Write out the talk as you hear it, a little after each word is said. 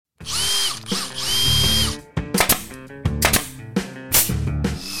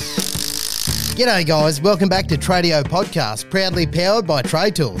G'day guys, welcome back to Tradio Podcast, proudly powered by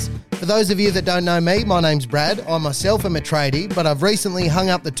Trade Tools. For those of you that don't know me, my name's Brad. I myself am a tradie, but I've recently hung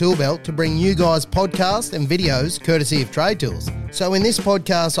up the tool belt to bring you guys podcasts and videos courtesy of Trade Tools. So in this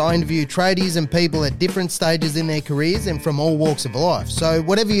podcast, I interview tradies and people at different stages in their careers and from all walks of life. So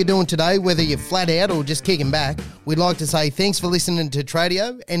whatever you're doing today, whether you're flat out or just kicking back, we'd like to say thanks for listening to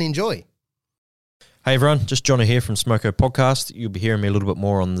Tradio and enjoy. Hey everyone, just Johnny here from Smoko Podcast. You'll be hearing me a little bit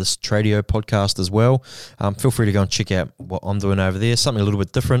more on this Tradio podcast as well. Feel free to go and check out what I'm doing over there. Something a little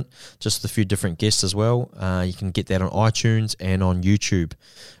bit different, just a few different guests as well. You can get that on iTunes and on YouTube.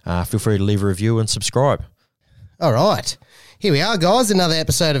 Feel free to leave a review and subscribe. All right, here we are guys, another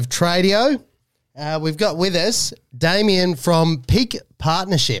episode of Tradio. We've got with us Damien from Peak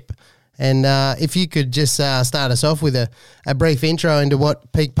Partnership. And if you could just start us off with a brief intro into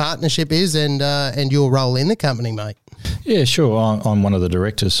what Peak Partnership is and your role in the company, mate. Yeah, sure. I'm one of the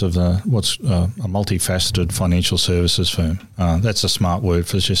directors of what's a multifaceted financial services firm. That's a smart word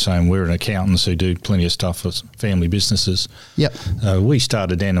for just saying we're an accountants who do plenty of stuff for family businesses. Yep. We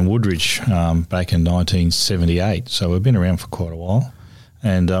started down in Woodridge back in 1978, so we've been around for quite a while.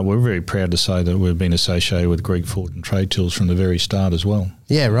 And we're very proud to say that we've been associated with Greg Ford and Trade Tools from the very start as well.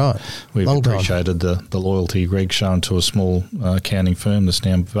 Yeah, right. We've appreciated the loyalty Greg's shown to a small accounting firm that's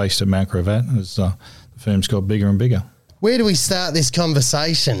now based at Mount Gravatt as the firm's got bigger and bigger. Where do we start this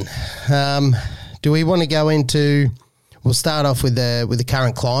conversation? Do we want to go into? We'll start off with the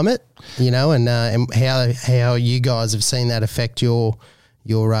current climate, and how you guys have seen that affect your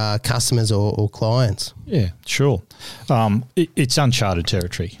customers or clients. Yeah, sure. It's uncharted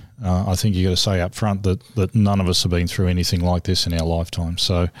territory. I think you got to say up front that none of us have been through anything like this in our lifetime.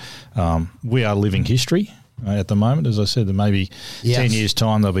 So we are living history at the moment. As I said, that maybe 10 years'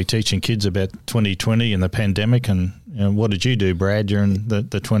 time they'll be teaching kids about 2020 and the pandemic and what did you do, Brad, during the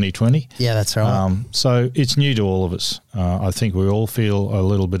 2020? Yeah, that's right. So it's new to all of us. I think we all feel a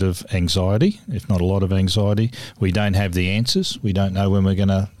little bit of anxiety, if not a lot of anxiety. We don't have the answers. We don't know when we're going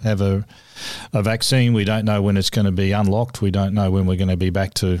to have a vaccine. We don't know when it's going to be unlocked. We don't know when we're going to be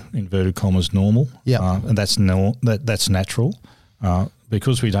back to, inverted commas, normal. Yeah, and that's natural.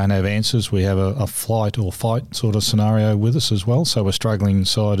 Because we don't have answers, we have a flight or fight sort of scenario with us as well. So we're struggling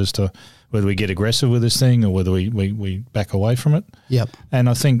inside as to whether we get aggressive with this thing or whether we back away from it. Yep. And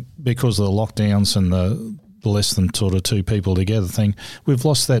I think because of the lockdowns and the less than sort of two people together thing, we've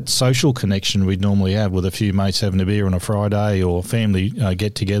lost that social connection we'd normally have with a few mates having a beer on a Friday or family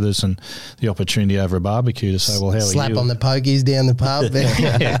get-togethers and the opportunity over a barbecue to say, well, how are you? Slap on the pokies down the pub.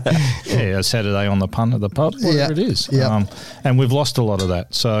 yeah, a Saturday on the punt at the pub, whatever it is. Yep. And we've lost a lot of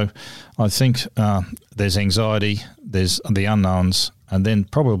that. So I think there's anxiety, there's the unknowns, and then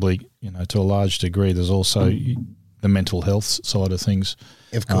probably, to a large degree, there's also the mental health side of things.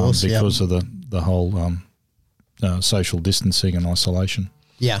 Of course, because of the whole social distancing and isolation.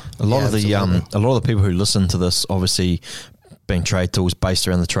 Yeah, a lot of the people who listen to this, obviously, being Trade Tools based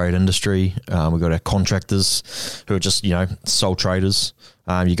around the trade industry. We've got our contractors who are just sole traders.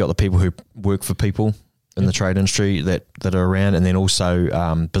 You got the people who work for people in the trade industry that are around, and then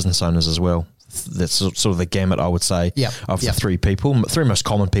also business owners as well. That's sort of the gamut, I would say, of the three most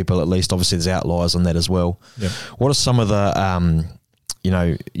common people at least. Obviously, there's outliers on that as well. Yep. What are some of the,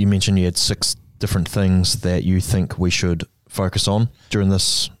 you mentioned you had 6 different things that you think we should focus on during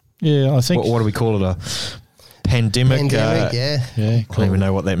this? Yeah, I think... What do we call it? A pandemic? Yeah. I don't even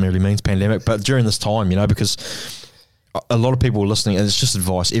know what that really means, pandemic. But during this time, because a lot of people are listening, and it's just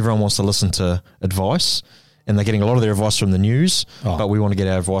advice. Everyone wants to listen to advice, and they're getting a lot of their advice from the news. But we want to get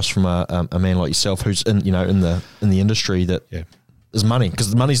our advice from a man like yourself who's in the industry that is money,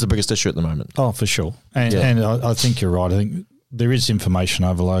 because money's the biggest issue at the moment. Oh, for sure. And I think you're right. I think there is information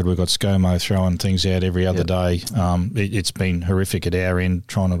overload. We've got ScoMo throwing things out every other day. It's been horrific at our end,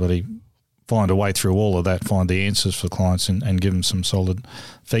 trying to really find a way through all of that, find the answers for clients and give them some solid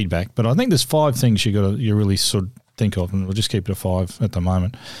feedback. But I think there's 5 things you really sort of think of, and we'll just keep it at 5 at the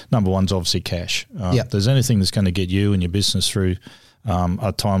moment. Number 1's obviously cash. If there's anything that's going to get you and your business through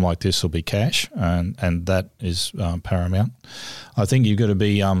a time like this, will be cash, and that is paramount. I think you've got to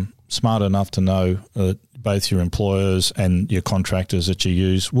be smart enough to know that both your employers and your contractors that you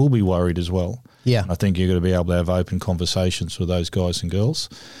use will be worried as well. Yeah. I think you've got to be able to have open conversations with those guys and girls.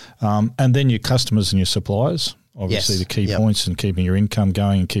 And then your customers and your suppliers, obviously the key points, and keeping your income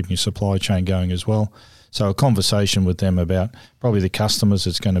going and keeping your supply chain going as well. So a conversation with them about probably the customers,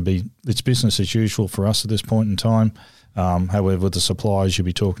 it's business as usual for us at this point in time. However, with the suppliers, you'll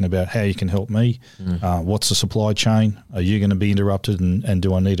be talking about how you can help me. What's the supply chain? Are you going to be interrupted? And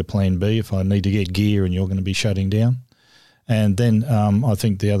do I need a plan B if I need to get gear and you're going to be shutting down? And then I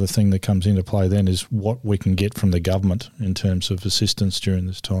think the other thing that comes into play then is what we can get from the government in terms of assistance during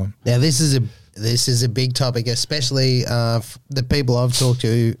this time. Now, this is a big topic, especially the people I've talked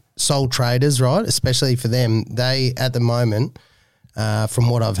to, sole traders, right? Especially for them, they at the moment, from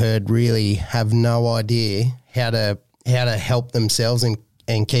what I've heard, really have no idea how to help themselves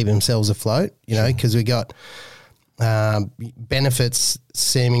and keep themselves afloat. You know, because we got benefits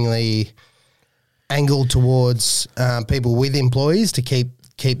seemingly angled towards people with employees to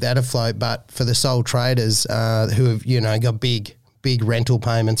keep that afloat, but for the sole traders who have got big rental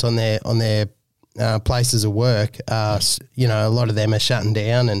payments on their places of work, a lot of them are shutting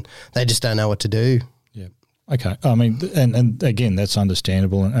down and they just don't know what to do. Yeah. Okay. I mean, and again, that's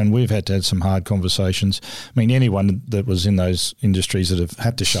understandable. And we've had to have some hard conversations. I mean, anyone that was in those industries that have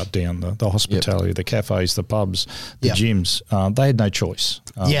had to shut down, the hospitality, the cafes, the pubs, the gyms, they had no choice.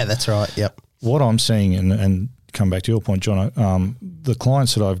 Yeah, that's right. Yep. What I'm seeing, and come back to your point, John, the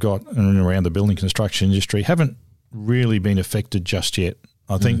clients that I've got in and around the building construction industry haven't really been affected just yet.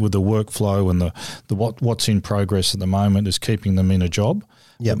 I think with the workflow and the what's in progress at the moment is keeping them in a job.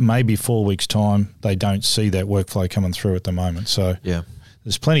 Yep. But maybe 4 weeks' time, they don't see that workflow coming through at the moment. So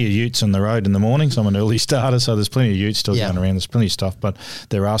there's plenty of utes on the road in the mornings. I'm an early starter, so there's plenty of utes still going around. There's plenty of stuff, but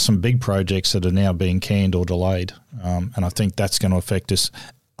there are some big projects that are now being canned or delayed, and I think that's going to affect us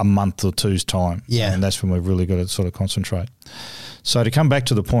a month or two's time. Yeah. And that's when we've really got to sort of concentrate. So to come back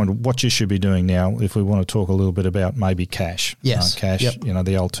to the point, what you should be doing now, if we want to talk a little bit about maybe cash. Yes. Cash,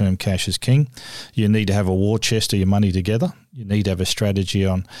 the old term cash is king. You need to have a war chest of your money together. You need to have a strategy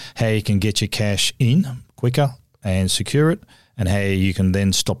on how you can get your cash in quicker and secure it, and how you can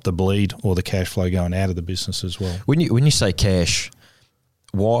then stop the bleed or the cash flow going out of the business as well. When you say cash,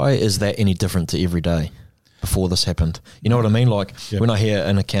 why is that any different to every day? Before this happened, you know what I mean? Like when I hear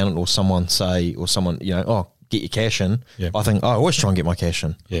an accountant or someone say, get your cash in, I think, I always try and get my cash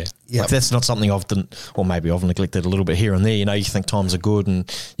in. Yeah. Like that's not something I've done, or maybe I've neglected a little bit here and there. You know, you think times are good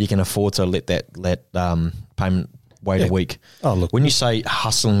and you can afford to let that payment wait a week. Oh, look. When you say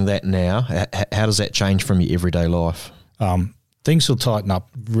hustling that now, how does that change from your everyday life? Things will tighten up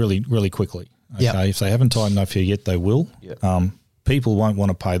really, really quickly. Okay. Yep. If they haven't tightened up here yet, they will. Yep. People won't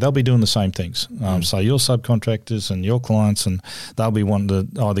want to pay. They'll be doing the same things. So your subcontractors and your clients, and they'll be wanting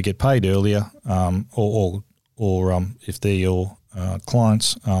to either get paid earlier, or if they're your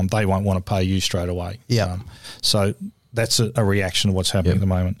clients, they won't want to pay you straight away. Yeah. So that's a reaction to what's happening at the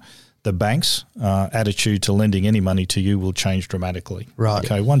moment. The bank's attitude to lending any money to you will change dramatically. Right.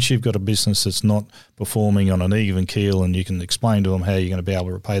 Okay. Once you've got a business that's not performing on an even keel, and you can explain to them how you're going to be able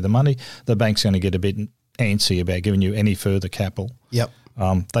to repay the money, the bank's going to get a bit antsy about giving you any further capital. Yep.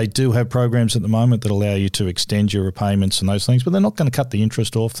 They do have programs at the moment that allow you to extend your repayments and those things, but they're not going to cut the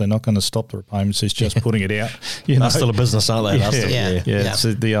interest off. They're not going to stop the repayments. It's just putting it out. They're still a business, aren't they? Yeah. It's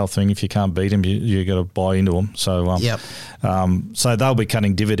the old thing. If you can't beat them, you got to buy into them. So, so they'll be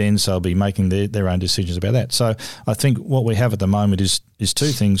cutting dividends. They'll be making their own decisions about that. So I think what we have at the moment is two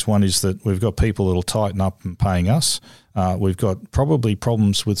things. One is that we've got people that'll tighten up and paying us. We've got probably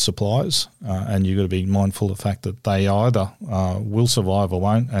problems with suppliers, and you've got to be mindful of the fact that they either will survive or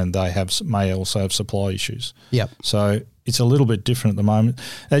won't, and they may also have supply issues. Yep. So it's a little bit different at the moment.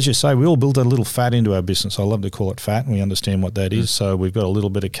 As you say, we all build a little fat into our business. I love to call it fat, and we understand what that is. So we've got a little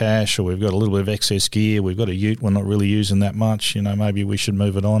bit of cash, or we've got a little bit of excess gear. We've got a ute we're not really using that much. Maybe we should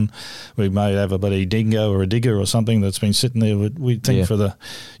move it on. We may have a bloody dingo or a digger or something that's been sitting there. We think for the,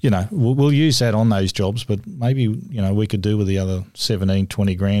 we'll use that on those jobs, but maybe, we could do with the other 17,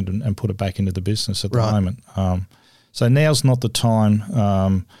 20 grand and put it back into the business at the moment. So now's not the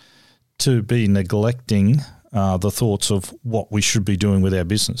time to be neglecting the thoughts of what we should be doing with our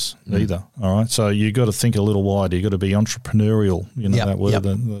business either. All right. So you've got to think a little wider. You've got to be entrepreneurial, that word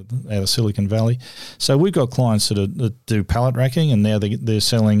out of Silicon Valley. So we've got clients that do pallet racking, and now they're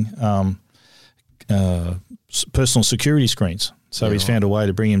selling personal security screens. So he's found a way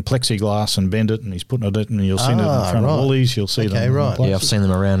to bring in plexiglass and bend it, and he's putting it, and you'll see it in front of Woolies. You'll see them. Right. Yeah, I've seen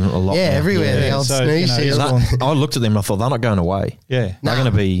them around a lot. Yeah, everywhere. The old snooze. I looked at them and I thought, they're not going away. Yeah. They're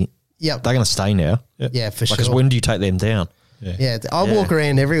going to be... They're going to stay now. Yeah, for sure. Because when do you take them down? Yeah, I walk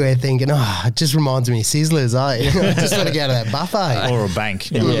around everywhere thinking, it just reminds me of Sizzlers, I just want to go to that buffet. Or a bank.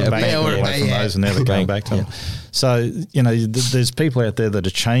 Or a bank. From those and never going back to them. So, there's people out there that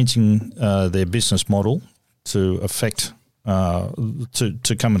are changing their business model to affect...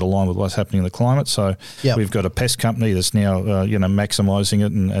 to come into line with what's happening in the climate. So we've got a pest company that's now maximising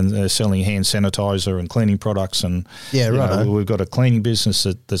it and selling hand sanitizer and cleaning products, and we've got a cleaning business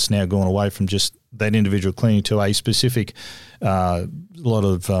that's now gone away from just that individual cleaning to a specific A lot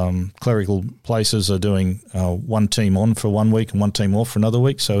of clerical places are doing one team on for 1 week and one team off for another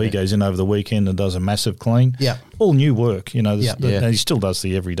week. So he goes in over the weekend and does a massive clean. Yeah. All new work, you know. Yeah. And he still does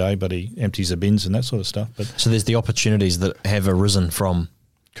the everyday, but he empties the bins and that sort of stuff. But So there's the opportunities that have arisen from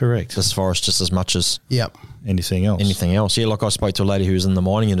correct. this forest just as much as Yep. Anything else? anything else. Yeah, like I spoke to a lady who was in the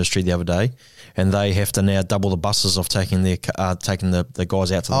mining industry the other day, and they have to now double the buses of taking the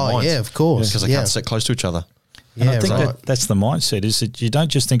guys out to the Oh, mines. yeah, of course. Because they Yeah. can't sit close to each other. And Yeah, I think right. that's the mindset, is that you don't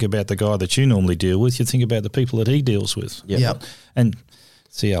just think about the guy that you normally deal with, you think about the people that he deals with. Yep. And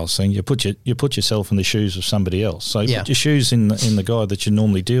see, I was saying, you put yourself in the shoes of somebody else. So you Yeah. put your shoes in the guy that you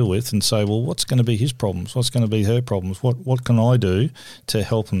normally deal with and say, well, what's going to be his problems? What's going to be her problems? What can I do to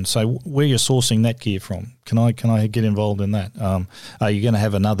help them? So where you're sourcing that gear from? Can I get involved in that? Are you going to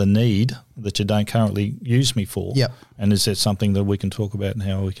have another need that you don't currently use me for? Yep. And is that something that we can talk about and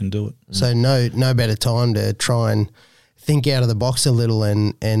how we can do it? So no better time to try and think out of the box a little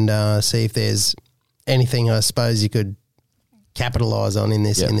and see if there's anything, I suppose, you could capitalise on in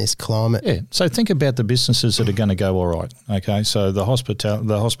this climate. Yeah. So think about the businesses that are going to go all right. Okay. So the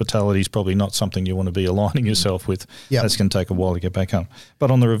hospitality is probably not something you want to be aligning yourself with. Yep. That's going to take a while to get back home.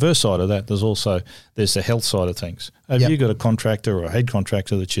 But on the reverse side of that, there's the health side of things. Have Yep. you got a contractor or a head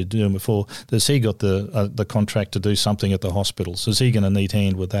contractor that you're doing before? Has he got the contract to do something at the hospitals? Is he going to need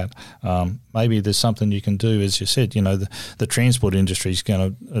hand with that? Maybe there's something you can do, as you said. You know, the transport industry is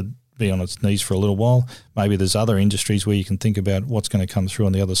going to be on its knees for a little while. Maybe there's other industries where you can think about what's going to come through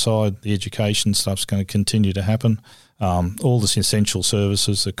on the other side. The education stuff's going to continue to happen. All this essential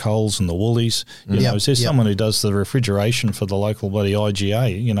services, the Coles and the Woolies. You know, is there someone who does the refrigeration for the local bloody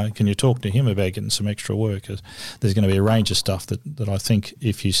IGA? You know, can you talk to him about getting some extra work? There's going to be a range of stuff that I think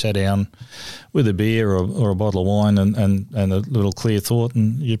if you sat down with a beer or a bottle of wine and a little clear thought,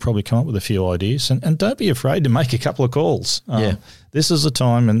 and you'd probably come up with a few ideas. And don't be afraid to make a couple of calls. This is the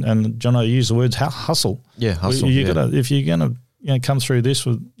time, and John, I use the words hustle. Yeah, hustle. If you're going to come through this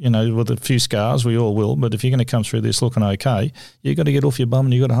with a few scars, we all will. But if you're going to come through this looking okay, you've got to get off your bum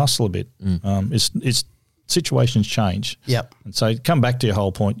and you've got to hustle a bit. It's situations change. Yep. And so come back to your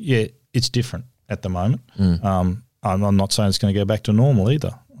whole point. Yeah, it's different at the moment. I'm not saying it's going to go back to normal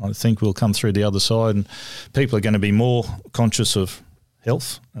either. I think we'll come through the other side, and people are going to be more conscious of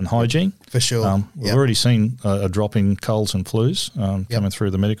health and hygiene. For sure. We've already seen a drop in colds and flus coming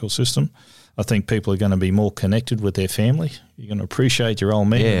through the medical system. I think people are going to be more connected with their family. You're going to appreciate your old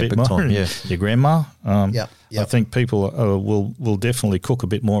man a bit more, time, your grandma. Yep. I think people will definitely cook a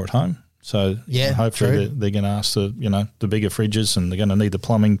bit more at home. So hopefully they're going to ask the bigger fridges, and they're going to need the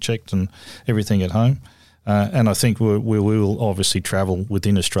plumbing checked and everything at home. And I think we will obviously travel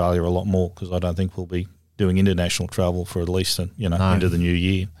within Australia a lot more, because I don't think we'll be doing international travel for at least into the new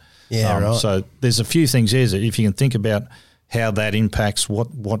year. Yeah, right. So there's a few things there that if you can think about how that impacts what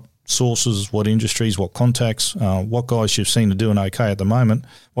sources, what industries, what contacts, what guys you've seen are doing okay at the moment,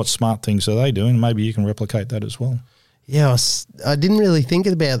 what smart things are they doing, maybe you can replicate that as well. Yeah, I didn't really think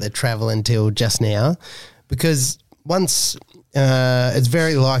about the travel until just now, because once it's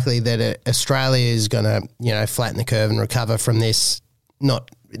very likely that Australia is going to flatten the curve and recover from this, not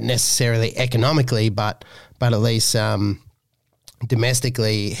necessarily economically, but at least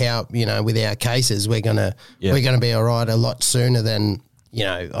domestically. How with our cases, we're gonna be all right a lot sooner than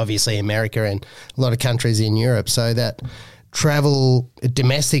obviously America and a lot of countries in Europe. So that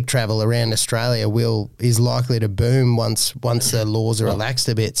domestic travel around Australia is likely to boom once the laws are relaxed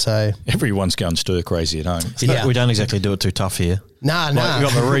a bit. So everyone's going stir crazy at home. We don't exactly do it too tough here. No. You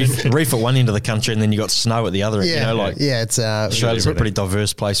got the reef at one end of the country, and then you got snow at the other. It's Australia's a pretty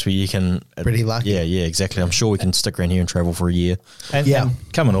diverse place where you can. Pretty lucky. Yeah, exactly. I'm sure we can stick around here and travel for a year. And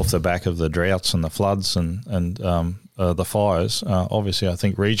coming off the back of the droughts and the floods and the fires, obviously I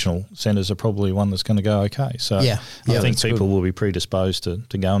think regional centres are probably one that's going to go okay. So I think people will be predisposed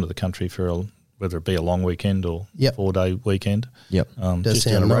to go into the country for whether it be a long weekend or 4-day weekend. Yep. Does just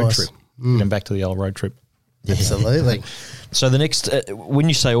in a sound road nice. trip. Getting back to the old road trip. Absolutely. So the next, when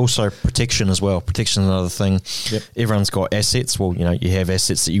you say also protection as well, protection is another thing. Yep. Everyone's got assets. Well, you have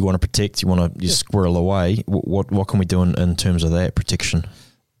assets that you want to protect. You want to squirrel away. What can we do in terms of that protection?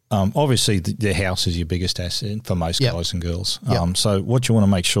 Obviously, the house is your biggest asset for most guys and girls. So what you want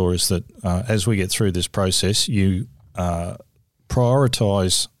to make sure is that as we get through this process, you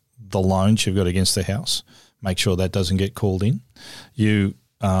prioritise the loans you've got against the house. Make sure that doesn't get called in. You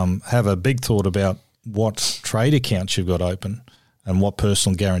have a big thought about what trade accounts you've got open and what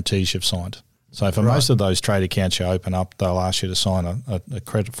personal guarantees you've signed. So for most of those trade accounts you open up, they'll ask you to sign a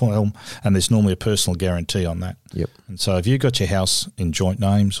credit form, and there's normally a personal guarantee on that. Yep. And so if you've got your house in joint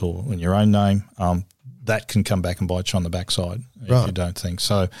names or in your own name, that can come back and bite you on the backside if Right. you don't think.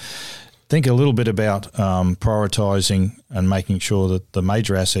 So think a little bit about prioritising and making sure that the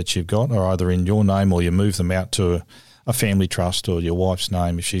major assets you've got are either in your name or you move them out to a family trust or your wife's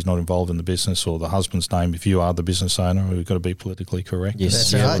name if she's not involved in the business, or the husband's name if you are the business owner. We've got to be politically correct.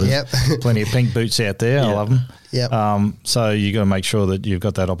 Yes. That's right. Yep. Plenty of pink boots out there. I love them. Yep. So you got to make sure that you've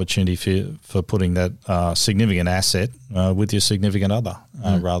got that opportunity for putting that significant asset with your significant other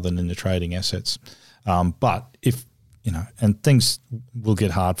rather than in the trading assets. But if, and things will get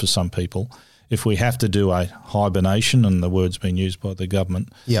hard for some people. If we have to do a hibernation, and the word's been used by the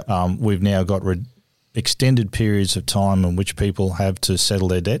government, Yep. We've now got extended periods of time in which people have to settle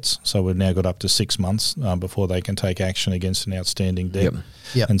their debts. So we've now got up to 6 months before they can take action against an outstanding debt.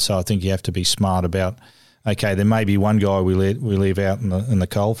 Yep. And so I think you have to be smart about, okay, there may be one guy we leave out in the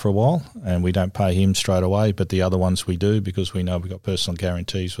cold for a while and we don't pay him straight away, but the other ones we do because we know we've got personal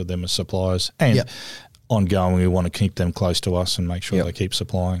guarantees with them as suppliers. And Yep. ongoing, we want to keep them close to us and make sure Yep. they keep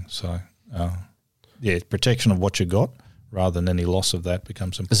supplying. So, protection of what you got rather than any loss of that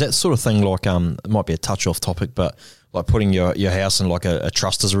becomes important. Is that sort of thing like, it might be a touch off topic, but like putting your house in like a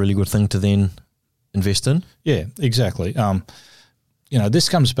trust is a really good thing to then invest in? Yeah, exactly. This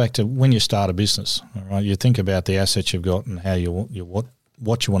comes back to when you start a business, all right? You think about the assets you've got and how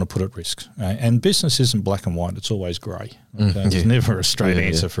what you want to put at risk. And business isn't black and white; it's always grey. Okay? There's never a straight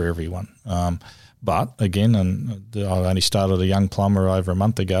answer for everyone. But again, and I only started a young plumber over a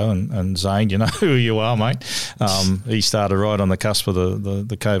month ago, and Zane, you know who you are, mate. He started right on the cusp of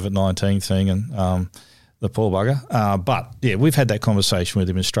the COVID-19 thing, and the poor bugger. But yeah, we've had that conversation with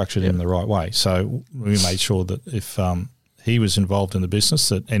him and structured him the right way. So we made sure that if he was involved in the business,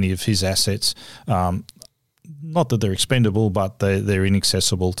 that any of his assets, not that they're expendable, but they're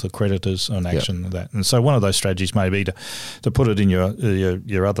inaccessible to creditors on action of that. And so one of those strategies may be to put it in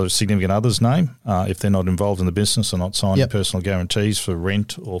your other significant other's name if they're not involved in the business or not signing personal guarantees for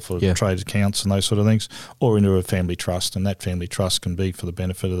rent or for trade accounts and those sort of things, or into a family trust. And that family trust can be for the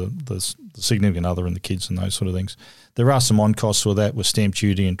benefit of the significant other and the kids and those sort of things. There are some on costs with that, with stamp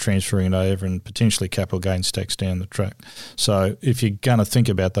duty and transferring it over and potentially capital gains tax down the track. So if you're going to think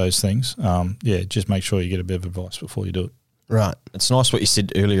about those things, just make sure you get a bit of advice before you do it. Right. It's nice what you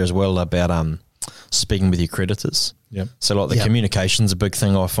said earlier as well about speaking with your creditors. Yep. So like the communication's a big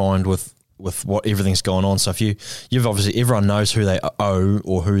thing I find with what everything's going on. So if you've obviously, everyone knows who they owe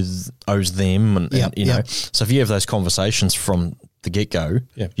or who owes them, and you know. So if you have those conversations from the get-go,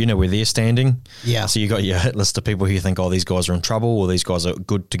 you know where they're standing. Yeah. So you got your hit list of people who you think, these guys are in trouble or these guys are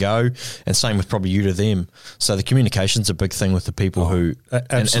good to go, and same with probably you to them. So the communication's a big thing with the people who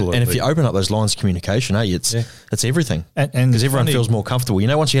absolutely. And if you open up those lines of communication, it's everything. And because everyone feels more comfortable. You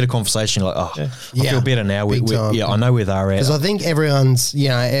know, once you had a conversation, you're like, I feel better now. I know where they're at. Because I think everyone's,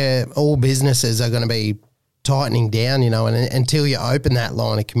 all businesses are going to be tightening down, and until you open that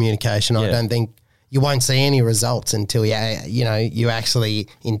line of communication, I don't think you won't see any results until you actually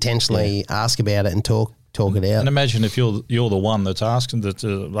intentionally ask about it and talk it out. And imagine if you're the one that's asking, that's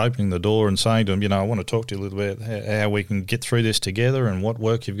opening the door and saying to them, I want to talk to you a little bit about how we can get through this together and what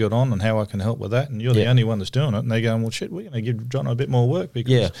work you've got on and how I can help with that. And you're the only one that's doing it. And they're going, well, shit, we're going to give John a bit more work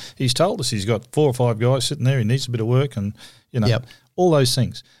because he's told us he's got 4 or 5 guys sitting there. He needs a bit of work and, all those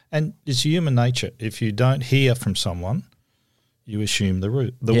things. And it's human nature. If you don't hear from someone, you assume the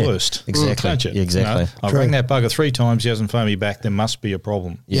worst. Exactly. Don't you? Yeah, exactly. I've rang that bugger 3 times, he hasn't phoned me back, there must be a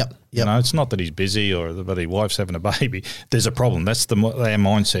problem. Yep. It's not that he's busy or that his wife's having a baby. There's a problem. That's their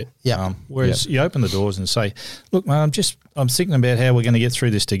mindset. Whereas you open the doors and say, look, mate, I'm thinking about how we're going to get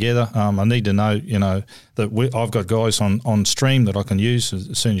through this together. I need to know, that I've got guys on stream that I can use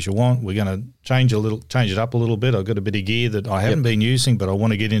as soon as you want. We're going to change it up a little bit. I've got a bit of gear that I haven't been using, but I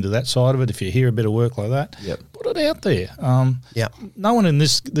want to get into that side of it. If you hear a bit of work like that, put it out there. No one in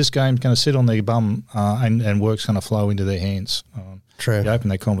this game is going to sit on their bum and work's going to flow into their hands. True. You open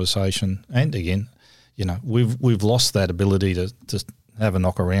that conversation, and again, we've lost that ability to have a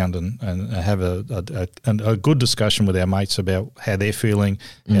knock around and have a good discussion with our mates about how they're feeling,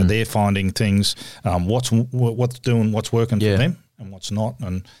 how they're finding things, what's working for them and what's not,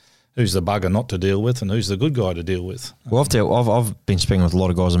 and who's the bugger not to deal with and who's the good guy to deal with. Well, I've been speaking with a lot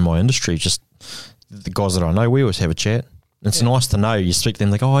of guys in my industry, just the guys that I know. We always have a chat. It's nice to know. You speak to them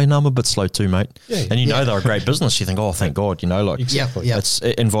like, I'm a bit slow too, mate. And know they're a great business. You think, thank God, Exactly. It's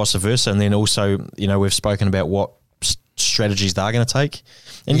and vice versa. And then also, we've spoken about what strategies they're going to take.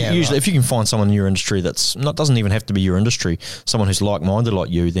 And usually, if you can find someone in your industry doesn't even have to be your industry, someone who's like-minded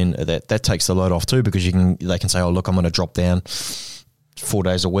like you, then that takes the load off too, because they can say, look, I'm going to drop down 4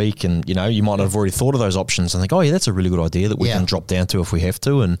 days a week, and you might not have already thought of those options and think, oh yeah, that's a really good idea that we can drop down to if we have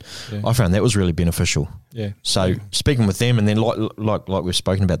to, and I found that was really beneficial. So speaking with them, and then like we've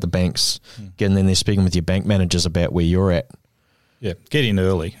spoken about the banks, and then they're speaking with your bank managers about where you're at. Get in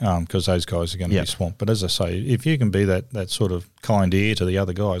early because those guys are going to be swamped. But as I say, if you can be that sort of kind ear to the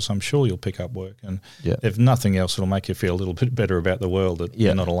other guys, I'm sure you'll pick up work. And if nothing else, it'll make you feel a little bit better about the world that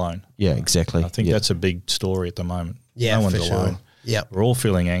you're not alone. Yeah, exactly. I think that's a big story at the moment. Yeah, no one's for alone. Sure. Yeah, we're all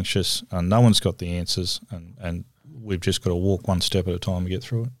feeling anxious, and no one's got the answers, and we've just got to walk one step at a time to get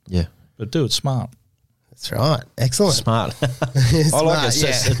through it. Yeah, but do it smart. That's right. Excellent. Smart. I like it.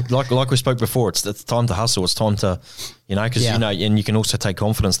 It's like we spoke before. It's time to hustle. It's time to, because and you can also take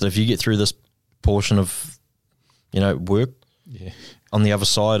confidence that if you get through this portion of, work, on the other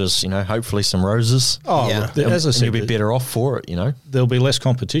side is, hopefully some roses. Oh, look, as I said, you'll be better off for it. There'll be less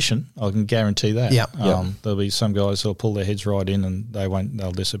competition. I can guarantee that. Yeah. There'll be some guys that'll pull their heads right in and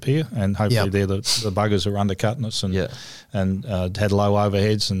they'll disappear. And hopefully they're the buggers who are undercutting us and had low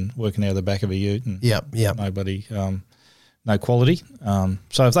overheads and working out of the back of a ute and nobody, no quality.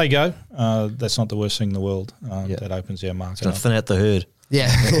 So if they go, that's not the worst thing in the world. That opens our market up. Thin out the herd. Yeah,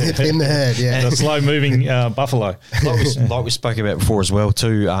 in the herd, And a slow-moving buffalo. Like we spoke about before as well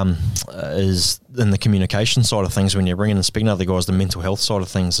too, is in the communication side of things when you're bringing and speaking to other guys, the mental health side of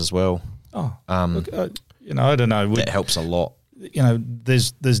things as well. Look, I don't know. That helps a lot.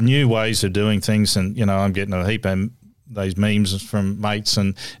 There's new ways of doing things, and I'm getting a heap of those memes from mates,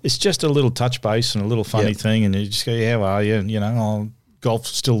 and it's just a little touch base and a little funny thing, and you just go, how are you? And golf,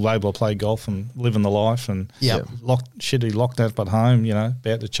 still able to play golf and living the life, and locked up at home,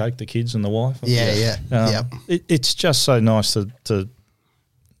 about to choke the kids and the wife. It's just so nice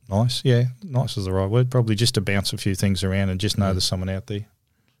nice is the right word, probably just to bounce a few things around and just know there's someone out there.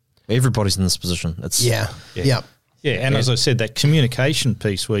 Everybody's in this position. It's and as I said, that communication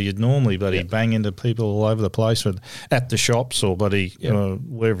piece where you'd normally bang into people all over the place, at the shops or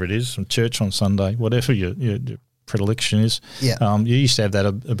wherever it is, from church on Sunday, whatever your predilection is. You used to have that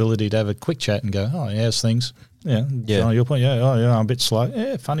ability to have a quick chat and go, oh, how's things? Your point, I'm a bit slow.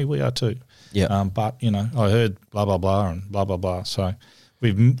 Yeah, funny, we are too. But I heard blah blah blah and blah blah blah. So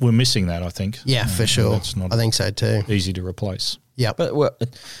we're missing that, I think. Yeah, for sure. I think so too. Easy to replace. Yeah, but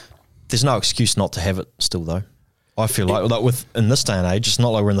there's no excuse not to have it still though. I feel like with in this day and age, it's not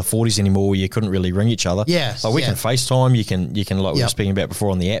like we're in the 40s anymore where you couldn't really ring each other. Yes, like we can FaceTime. You can like we were speaking about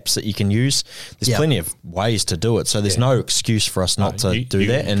before on the apps that you can use. There's plenty of ways to do it. So there's no excuse for us not to do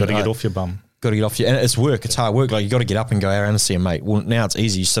that. And got to get off your bum. Got to get off your, and it's work. It's hard work. Like you got to get up and go around and see a mate. Well, now it's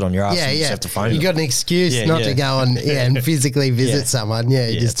easy. You sit on your ass and you just have to phone. You got an excuse not to go and physically visit someone. Yeah,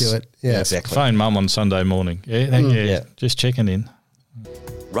 you just do it. Yeah, exactly. Phone mum on Sunday morning. Just checking in.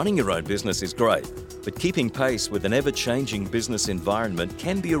 Running your own business is great, but keeping pace with an ever-changing business environment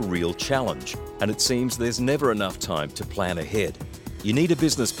can be a real challenge, and it seems there's never enough time to plan ahead. You need a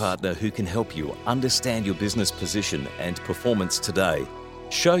business partner who can help you understand your business position and performance today,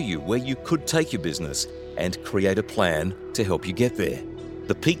 show you where you could take your business, and create a plan to help you get there.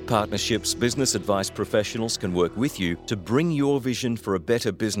 The Peak Partnerships business advice professionals can work with you to bring your vision for a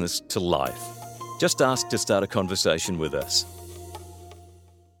better business to life. Just ask to start a conversation with us.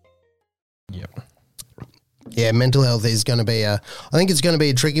 Yeah, mental health is going to be I think it's going to be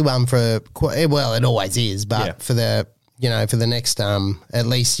a tricky one it always is, but for the, for the next at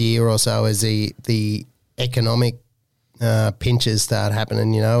least year or so as the economic pinches start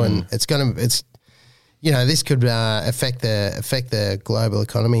happening, and this could affect the global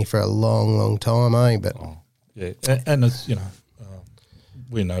economy for a long, long time, But and it's,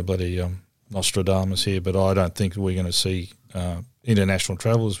 we're nobody Nostradamus here, but I don't think we're going to see international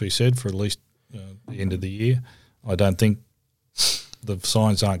travel, as we said, for at least the end of the year. I don't think the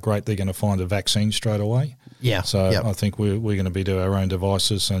signs aren't great. They're going to find a vaccine straight away. Yeah. So I think we're going to be to our own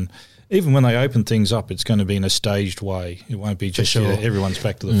devices, and even when they open things up, it's going to be in a staged way. It won't be just everyone's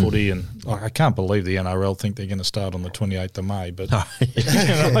back to the footy. And I can't believe the NRL think they're going to start on the 28th of May. But I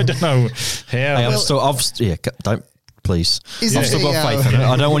don't know how. Hey, don't. Please, I've still got faith in it.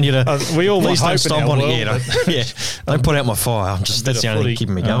 I don't want you to. We all please don't stomp on it yet. Don't put out my fire. That's the only thing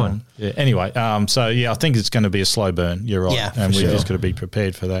keeping me going. Anyway, I think it's going to be a slow burn. You're right, and we've just got to be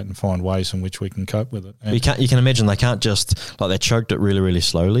prepared for that and find ways in which we can cope with it. You can imagine they can't just they choked it really, really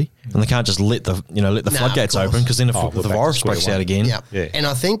slowly, and they can't just let the floodgates open, because then if the virus breaks out again, and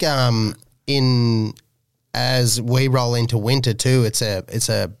I think as we roll into winter too, it's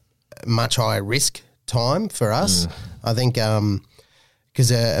a much higher risk time for us. I think because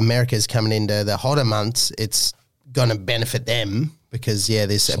America's coming into the hotter months, it's going to benefit them because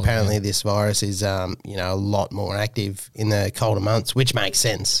apparently this virus is a lot more active in the colder months, which makes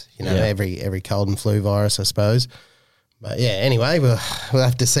sense. Every cold and flu virus, I suppose. But yeah, anyway, we'll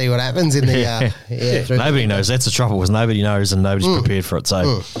have to see what happens in the Nobody knows. That's the trouble. Was nobody knows and nobody's prepared for it.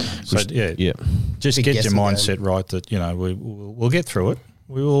 So, just get your mindset right that we'll get through it.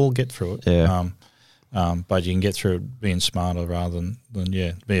 We will get through it. Yeah. But you can get through it being smarter rather than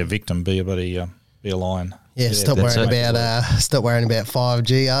be a victim. Be a lion. Yeah, stop worrying about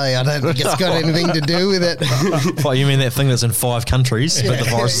 5G. I don't think it's got anything to do with it. Oh, you mean that thing that's in 5 countries, but the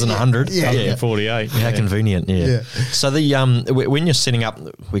virus is in 100? Yeah, 48. How convenient. Yeah. So when you're setting up,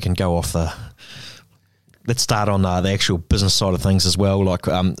 we can go off the. Let's start on the actual business side of things as well, like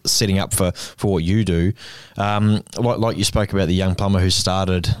setting up for what you do. Like you spoke about the young plumber who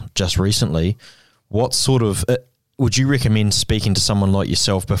started just recently. What sort of would you recommend speaking to someone like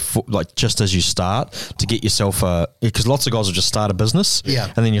yourself before, like just as you start, to get yourself because lots of guys will just start a business,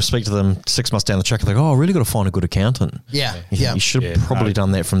 and then you speak to them 6 months down the track, and they go, "Oh, I really got to find a good accountant." You should have probably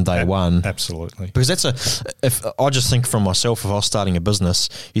done that from day one. Absolutely, because if I just think from myself, if I was starting a business,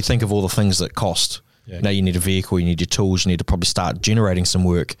 you think of all the things that cost. Now you need a vehicle, you need your tools, you need to probably start generating some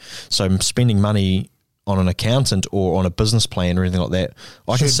work. So spending money on an accountant or on a business plan or anything like that,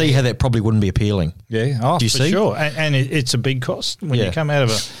 I can see how that probably wouldn't be appealing. Yeah, do you see? Sure. And it's a big cost when you come out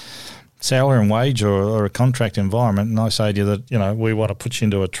of a salary and wage or a contract environment, and I say to you that we want to put you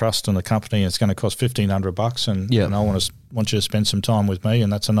into a trust in a company and it's going to cost $1,500, and I want you to spend some time with me,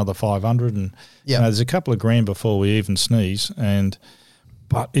 and that's another $500, and there's a couple of grand before we even sneeze.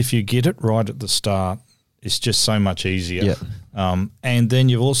 But if you get it right at the start, it's just so much easier. And then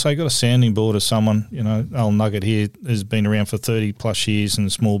you've also got a sounding board of someone, old Nugget here has been around for 30 plus years in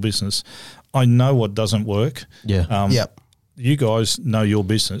small business. I know what doesn't work. You guys know your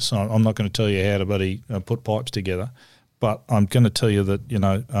business. I'm not going to tell you how to put pipes together, but I'm going to tell you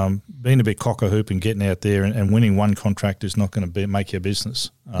that, being a bit cock-a-hoop and getting out there and winning one contract is not going to make your business.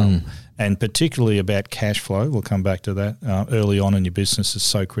 And particularly about cash flow, we'll come back to that, early on in your business is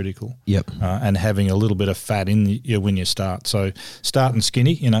so critical. And having a little bit of fat when you start. So starting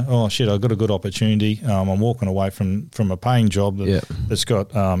skinny, oh shit, I've got a good opportunity. I'm walking away from a paying job that's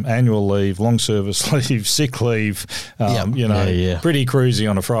got annual leave, long service leave, sick leave, pretty cruisy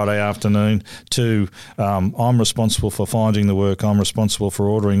on a Friday afternoon, to I'm responsible for finding the work, I'm responsible for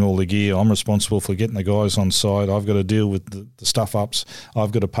ordering all the gear, I'm responsible for getting the guys on site, I've got to deal with the stuff-ups,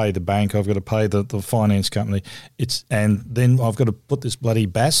 I've got to pay the bank, I've got to pay the finance company. And then I've got to put this bloody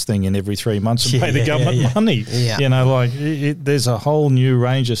BAS thing in every 3 months and pay the government money. There's a whole new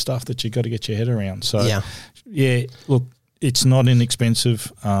range of stuff that you've got to get your head around. So, look, it's not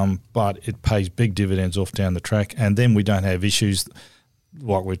inexpensive, but it pays big dividends off down the track. And then we don't have issues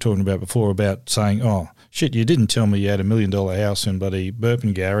like we were talking about before about saying, oh, shit, you didn't tell me you had $1 million house in bloody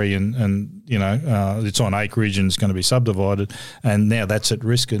Burpengary and it's on acreage and it's going to be subdivided, and now that's at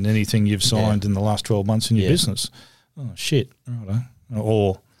risk in anything you've signed in the last 12 months in your business. Oh, shit. Righto.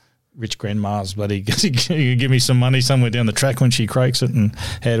 Or rich grandma's bloody give me some money somewhere down the track when she croaks it, and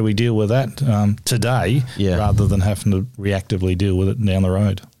how do we deal with that today rather than having to reactively deal with it down the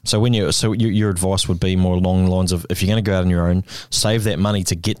road? So your advice would be more along the lines of, if you're going to go out on your own, save that money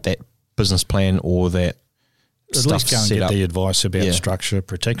to get that business plan or that at least go and get the advice about structure,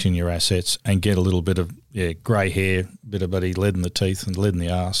 protecting your assets, and get a little bit of grey hair, bit of bloody lead in the teeth and lead in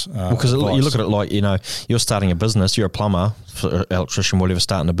the arse. Because you look at it like, you're starting a business, you're a plumber, electrician, whatever,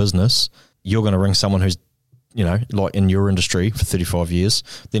 starting a business, you're going to ring someone who's, like in your industry for 35 years.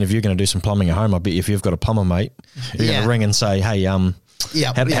 Then if you're going to do some plumbing at home, I bet if you've got a plumber mate, you're going to ring and say, hey,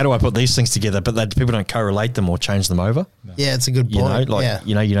 how do I put these things together? But people don't correlate them or change them over. No. Yeah, it's a good point.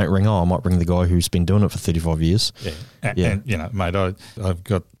 You don't ring, I might ring the guy who's been doing it for 35 years. And mate, I've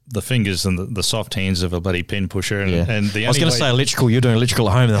got the fingers and the soft hands of a bloody pen pusher. And I was going to say electrical. You're doing electrical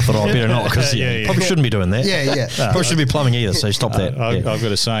at home, and I thought, I better not, because probably shouldn't be doing that. Probably shouldn't be plumbing either, so stop that. I've got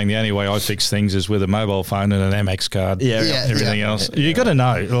a saying, the only way I fix things is with a mobile phone and an Amex card. Everything else. You got to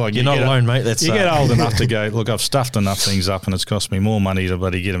know. Like, you're not alone, mate. You get old enough to go, look, I've stuffed enough things up and it's cost me more money to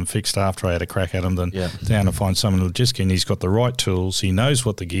bloody get them fixed after I had a crack at them than down to find someone who'll just get in. He's got the right tools. He knows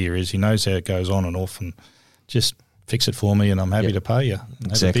what the gear is. He knows how it goes on and off, and just fix it for me, and I'm happy to pay you.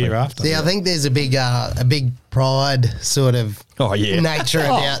 Exactly. Have a beer after. I think there's a big pride sort of nature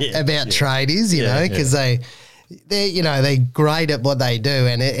about tradies, because they're great at what they do,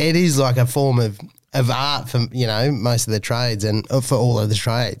 and it is like a form of art for most of the trades and for all of the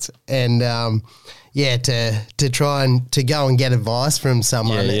trades, and to try and to go and get advice from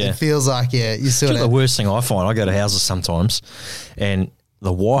someone, it feels like you sort of the worst thing I find. I go to houses sometimes, and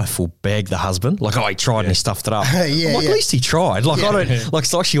the wife will bag the husband. Like, oh, he tried and he stuffed it up. Yeah, I'm like, yeah. at least he tried. Like, I don't, like,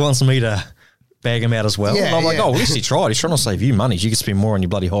 it's like she wants me to bag him out as well. Yeah, and I'm like, yeah. oh, at least he tried. He's trying to save you money. So you can spend more on your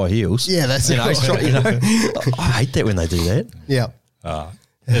bloody high heels. Yeah, that's you know, it. he's trying, you know. I hate that when they do that. Yeah.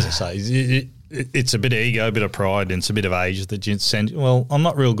 As I say, it's a bit of ego, a bit of pride, and it's a bit of age that you send. Well, I'm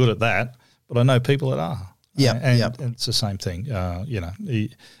not real good at that, but I know people that are. Yep, and yep. it's the same thing. You know,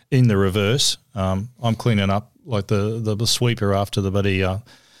 in the reverse, I'm cleaning up like the sweeper after the bloody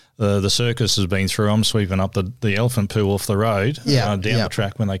the circus has been through. I'm sweeping up the elephant poo off the road down the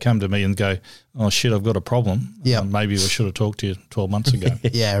track when they come to me and go, oh shit, I've got a problem. Yeah, maybe we should have talked to you 12 months ago.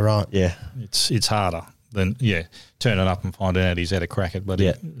 Yeah, right. Yeah. It's harder than turning up and finding out he's had a crack at bloody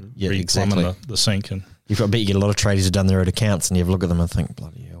exactly. the sink. And I bet you get a lot of tradies who've done their own accounts and you have a look at them and think,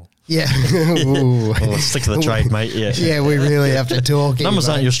 bloody hell. Yeah. Ooh. Oh, stick to the trade, mate. Yeah. Yeah, we really have to talk. Numbers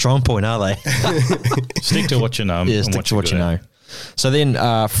aren't your strong point, are they? stick to what you know. Yeah, and stick to what you you're know. good So then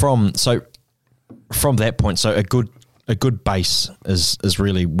from that point, so a good base is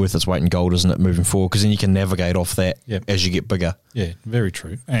really worth its weight in gold, isn't it, moving forward? Because then you can navigate off that as you get bigger. at. Yeah, very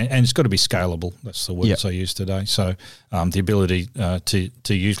true. And it's got to be scalable. That's the words I use today. So the ability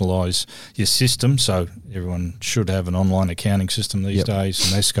to utilise your system. So everyone should have an online accounting system these days,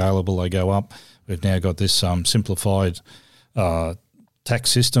 and they're scalable. They go up. We've now got this simplified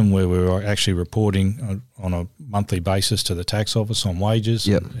tax system where we're actually reporting on a monthly basis to the tax office on wages,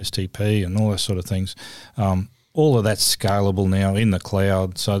 and STP and all those sort of things. All of that's scalable now in the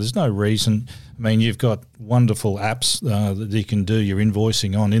cloud, so there's no reason. I mean, you've got wonderful apps that you can do your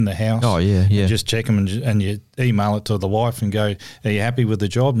invoicing on in the house. Oh, yeah. You just check them and you email it to the wife and go, are you happy with the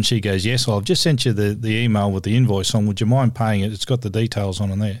job? And she goes, yes, well, I've just sent you the email with the invoice on. Would you mind paying it? It's got the details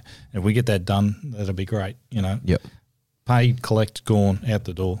on in there. And if we get that done, that'll be great, you know. Yep. Paid, collect, gone, out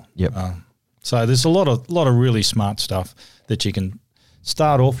the door. Yep. So there's a lot of really smart stuff that you can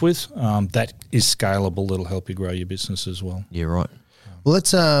start off with that is scalable. That'll help you grow your business as well. Yeah, right. Well,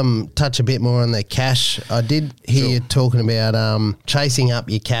 let's touch a bit more on the cash. I did hear you talking about chasing up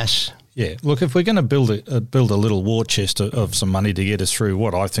your cash. Yeah, look, if we're going to build a little war chest of some money to get us through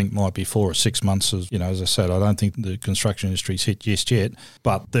what I think might be 4 or 6 months, as I said, I don't think the construction industry's hit just yet,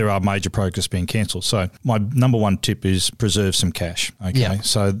 but there are major projects being cancelled. So my number one tip is preserve some cash. Okay, Yeah.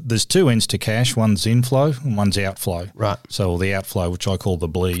 So there's two ends to cash. One's inflow and one's outflow. Right. So the outflow, which I call the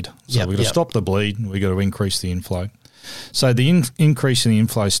bleed. So Yep, we've got to stop the bleed and we've got to increase the inflow. So the increase in the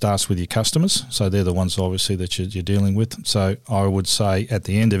inflow starts with your customers. So they're the ones obviously that you're dealing with. So I would say at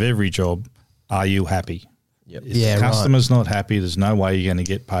the end of every job, are you happy? Yep. If Yeah, the right. customer's not happy, there's no way you're going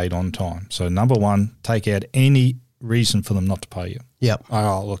to get paid on time. So number one, take out any reason for them not to pay you. Yep.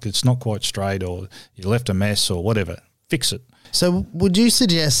 Oh, look, it's not quite straight, or you left a mess or whatever. Fix it. So would you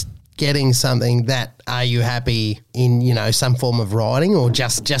suggest getting something that are you happy in, some form of writing, or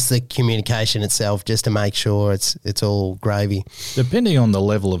just the communication itself, just to make sure it's all gravy? Depending on the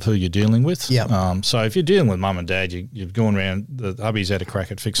level of who you're dealing with. Yep. So if you're dealing with mum and dad, you've gone around, the hubby's had a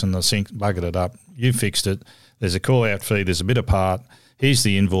crack at fixing the sink, buggered it up, you fixed it, there's a call-out fee, there's a bit of part, here's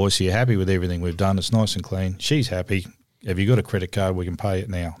the invoice, you're happy with everything we've done, it's nice and clean, she's happy, have you got a credit card, we can pay it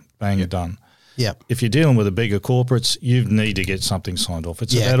now, bang, you're done. Yep. If you're dealing with the bigger corporates, you need to get something signed off.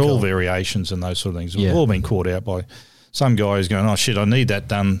 It's about all variations and those sort of things. We've all been caught out by some guys going, oh, shit, I need that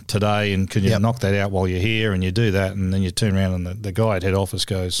done today, and can you knock that out while you're here? And you do that, and then you turn around and the guy at head office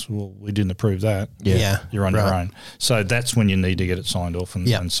goes, well, we didn't approve that. Yeah. You're on your own. So that's when you need to get it signed off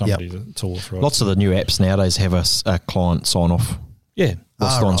and somebody to authorize. Lots of the new apps nowadays have a client sign off. Yeah.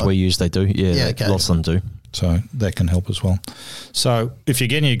 Lots of the ones we use, they do. Yeah, okay. Lots of them do. So that can help as well. So if you're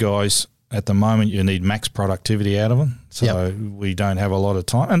getting your guys, at the moment you need max productivity out of them. So we don't have a lot of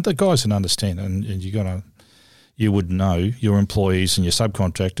time. And the guys can understand, and you would know your employees and your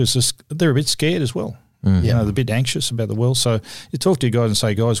subcontractors, they're a bit scared as well. They're a bit anxious about the world. So you talk to your guys and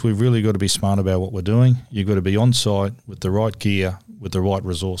say, guys, we've really got to be smart about what we're doing. You've got to be on site with the right gear, with the right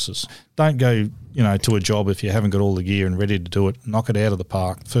resources. Don't go, to a job if you haven't got all the gear and ready to do it. Knock it out of the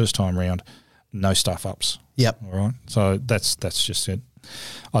park first time round. No stuff ups. Yep. All right. So that's just it.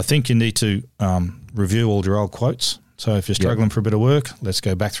 I think you need to review all your old quotes. So if you're struggling for a bit of work, let's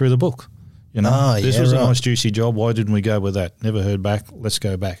go back through the book. This was a nice juicy job. Why didn't we go with that? Never heard back. Let's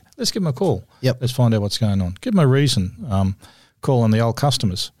go back. Let's give them a call. Yep. Let's find out what's going on. Give them a reason. Call on the old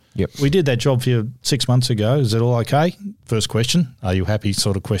customers. Yep. We did that job for you 6 months ago. Is it all okay? First question. Are you happy?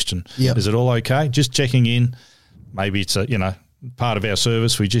 Sort of question. Yep. Is it all okay? Just checking in. Maybe it's part of our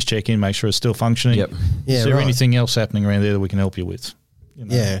service. We just check in, make sure it's still functioning. Yep. Yeah, Is there right. anything else happening around there that we can help you with?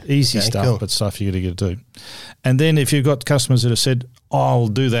 Easy stuff, cool. but stuff you got to do. And then if you've got customers that have said, I'll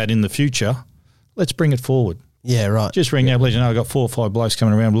do that in the future, let's bring it forward. Yeah, right. Just ring up, let you know I've got 4 or 5 blokes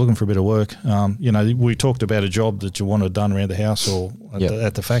coming around looking for a bit of work. We talked about a job that you wanted done around the house or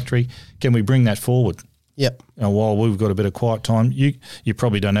at the factory. Can we bring that forward? Yep. While we've got a bit of quiet time, you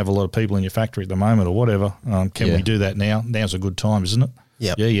probably don't have a lot of people in your factory at the moment or whatever. Can we do that now? Now's a good time, isn't it?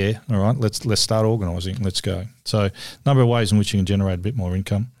 Yep. Yeah. All right, let's start organising. Let's go. So, a number of ways in which you can generate a bit more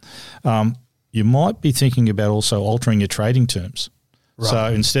income. You might be thinking about also altering your trading terms. Right. So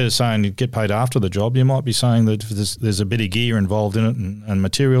instead of saying you get paid after the job, you might be saying that if there's a bit of gear involved in it and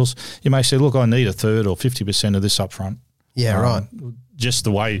materials, you may say, look, I need a third or 50% of this up front. Yeah, right. Just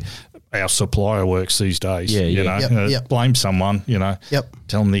the way our supplier works these days. Yep. Blame someone, Yep.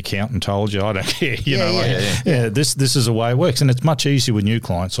 Tell them the accountant told you, I don't care. This is the way it works. And it's much easier with new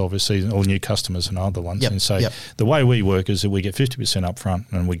clients, obviously, or new customers and other ones. Yep. And so the way we work is that we get 50% up front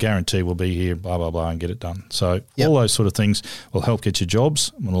and we guarantee we'll be here, blah, blah, blah, and get it done. So all those sort of things will help get you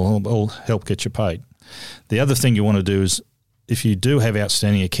jobs and will help get you paid. The other thing you want to do is if you do have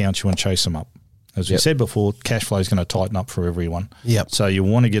outstanding accounts, you want to chase them up. As we said before, cash flow is going to tighten up for everyone. Yep. So you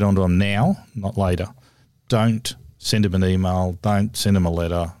want to get onto them now, not later. Don't send them an email. Don't send them a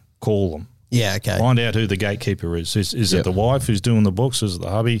letter. Call them. Yeah, okay. Find out who the gatekeeper is. Is it the wife who's doing the books? Is it the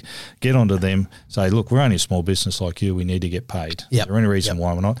hubby? Get onto them. Say, look, we're only a small business like you. We need to get paid. Is there any reason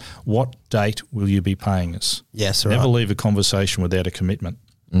why we're not? What date will you be paying us? Yes, Never leave a conversation without a commitment.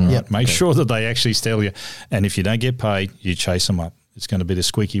 Yep. Make sure that they actually tell you. And if you don't get paid, you chase them up. It's going to be the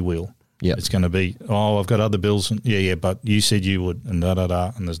squeaky wheel. Yeah, it's going to be, I've got other bills. But you said you would, and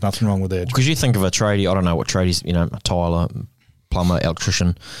and there's nothing wrong with that. Because you think of a tradie, I don't know what tradies, a tiler, plumber,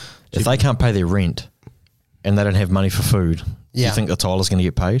 electrician, if they can't pay their rent and they don't have money for food, do you think the tiler's going to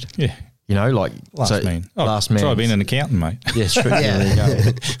get paid? Yeah. Last man. Try being an accountant, mate. Yeah, true. There you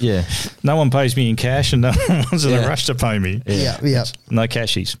go. Yeah. No one pays me in cash and no one's in a rush to pay me. Yeah. No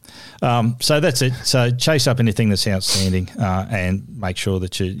cashies. So that's it. So chase up anything that's outstanding and make sure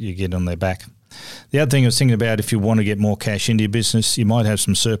that you get on their back. The other thing I was thinking about, if you want to get more cash into your business, you might have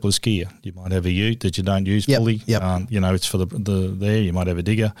some surplus gear. You might have a ute that you don't use fully. Yep. It's for the there. You might have a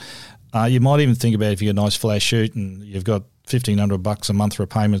digger. You might even think about if you've got a nice flash chute and you've got $1,500 a month for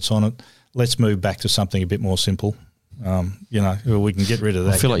payments on it. Let's move back to something a bit more simple. We can get rid of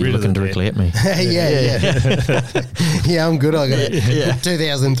that. I feel like you're looking directly at me. Yeah, I'm good. I got a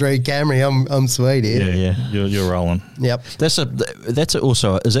 2003 Camry. I'm sweet here. Yeah. You're rolling. Yep. That's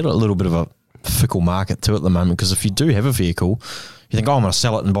also, is that a little bit of a fickle market too at the moment? Because if you do have a vehicle, you think, I'm going to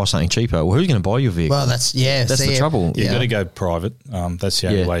sell it and buy something cheaper. Well, who's going to buy your vehicle? Well, that's the trouble. You've got to go private. That's the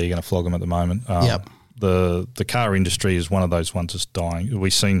only way you're going to flog them at the moment. The car industry is one of those ones that's dying.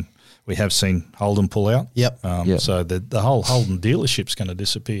 We have seen Holden pull out. Yep. So the whole Holden dealership's going to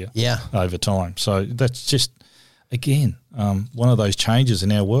disappear. Over time. So that's just, again, one of those changes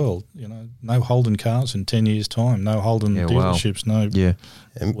in our world. No Holden cars in 10 years' time. No Holden dealerships.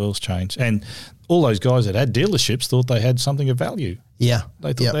 The world's changed. And all those guys that had dealerships thought they had something of value. Yeah.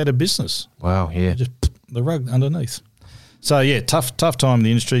 They thought they had a business. Wow. Yeah. Just the rug underneath. So tough time in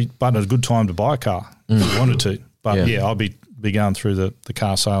the industry, but a good time to buy a car if you wanted to. But I'll be going through the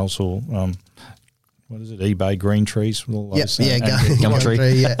car sales or what is it, eBay, Green Trees, all those.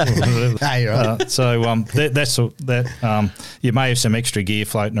 Gumtree. Hey, right. So you may have some extra gear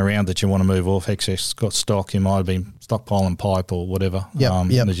floating around that you want to move off, excess stock. You might have been stockpiling pipe or whatever that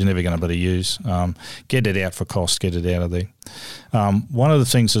you're never going to be able to use. Get it out for cost, get it out of there. One of the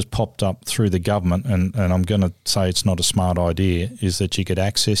things that's popped up through the government, and I'm going to say it's not a smart idea, is that you could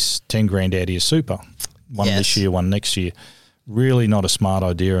access 10 grand out of your super. One this year, one next year. Really not a smart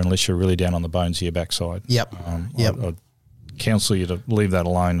idea unless you're really down on the bones of your backside. I'd counsel you to leave that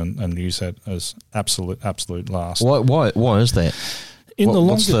alone and use that as absolute last. Why is that?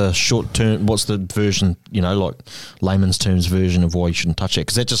 What's the short term? What's the version? Like layman's terms version of why you shouldn't touch it?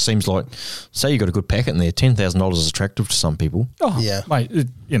 Because that just seems like, say you got a good packet in there, $10,000 is attractive to some people. Oh yeah, mate.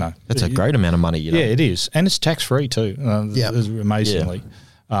 That's a great amount of money. Yeah, it is, and it's tax free too. Amazingly,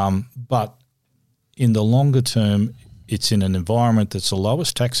 but in the longer term, it's in an environment that's the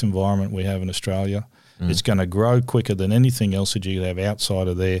lowest tax environment we have in Australia. It's going to grow quicker than anything else that you have outside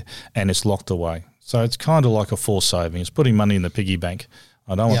of there, and it's locked away. So it's kind of like a forced saving. It's putting money in the piggy bank.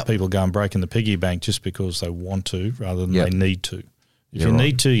 I don't want people going breaking the piggy bank just because they want to rather than they need to. If you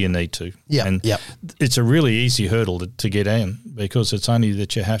need to, you need to. It's a really easy hurdle to get in because it's only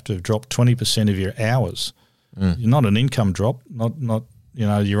that you have to have dropped 20% of your hours. Not an income drop, not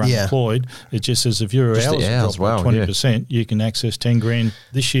you're unemployed. It just says if your hours drop 20%, you can access 10 grand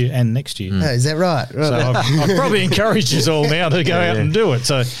this year and next year. Oh, is that right? So I've probably encouraged you all now to go out and do it.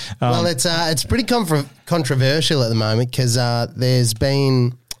 So, it's pretty controversial at the moment because there's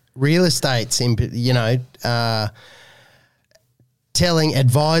been real estates,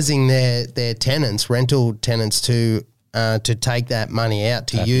 advising their tenants, rental tenants, to take that money out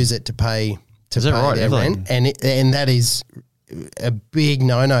to use it to pay their rent, and that is a big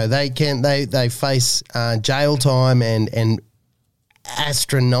no. They face jail time and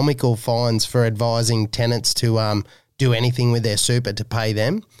astronomical fines for advising tenants to do anything with their super to pay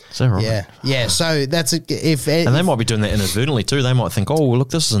them. Is that right? Yeah. So that's and they might be doing that inadvertently too. They might think, oh, well, look,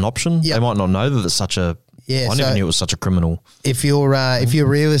 this is an option. Yep. They might not know that it's such a. Yeah, I never knew it was such a criminal. If your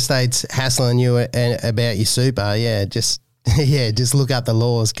real estate's hassling you about your super, just look up the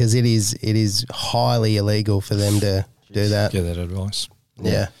laws, because it is highly illegal for them to do that. Get that advice.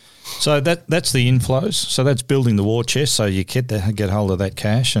 Yeah. So that's the inflows. So that's building the war chest. So you get hold of that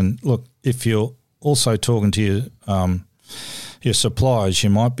cash. And look, if you're also talking to your suppliers, you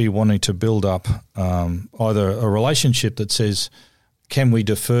might be wanting to build up either a relationship that says, can we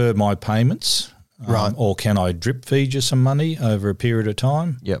defer my payments? Right. Or can I drip feed you some money over a period of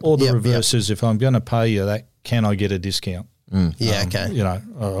time? Yep. Or the reverse is, if I'm going to pay you that, can I get a discount? Yeah, okay.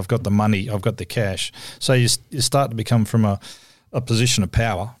 I've got the money, I've got the cash. So you start to become from a position of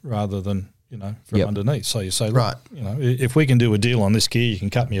power rather than, from underneath. So you say, look, right, if we can do a deal on this gear, you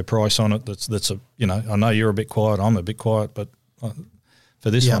can cut me a price on it. That's I know you're a bit quiet, I'm a bit quiet, but for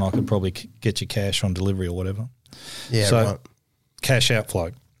this one, I could probably get you cash on delivery or whatever. Yeah, so right. Cash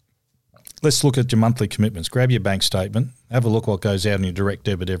outflow. Let's look at your monthly commitments. Grab your bank statement, have a look what goes out in your direct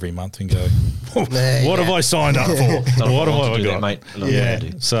debit every month, and go, what have I signed up for? What have I got? Mate. Yeah.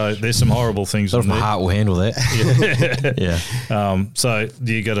 So there's some horrible things. Not if my heart will handle that. Yeah. So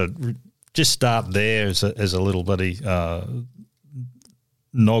you got to just start there as a little bloody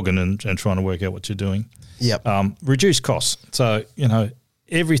noggin and trying to work out what you're doing. Yep. Reduce costs. So,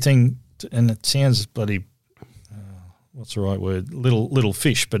 everything, and it sounds bloody, what's the right word? Little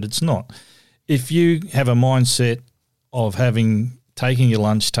fish, but it's not. If you have a mindset of taking your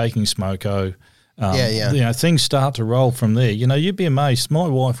lunch, taking smoko, things start to roll from there. You'd be amazed. My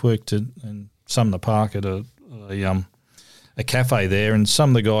wife worked in Sumner Park at a cafe there, and some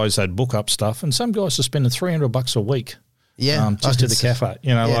of the guys, they'd book up stuff, and some guys are spending $300 a week. Yeah, just to the cafe.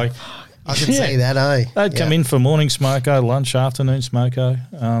 I can see that, They'd come in for morning smoko, lunch, afternoon smoko,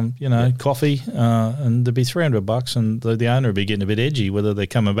 coffee, and there'd be $300, and the owner would be getting a bit edgy whether they're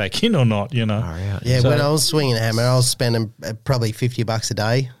coming back in or not. When I was swinging a hammer, I was spending probably $50 a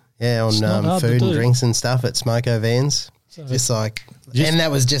day. Yeah, on food and drinks and stuff at smoko vans. And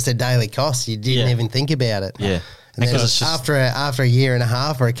that was just a daily cost. You didn't even think about it. Yeah. And then after a year and a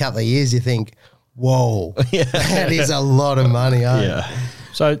half or a couple of years, you think, whoa, that is a lot of money. Yeah.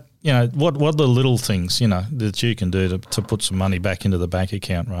 So, what are the little things, that you can do to put some money back into the bank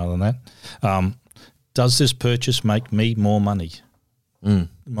account rather than that? Does this purchase make me more money? Am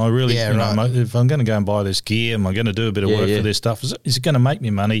I really, if I'm going to go and buy this gear, am I going to do a bit of work for this stuff? Is it going to make me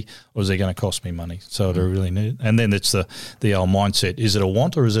money, or is it going to cost me money? So do I really need it? And then it's the old mindset. Is it a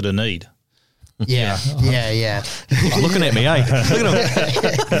want or is it a need? Yeah. Looking at me, eh? Look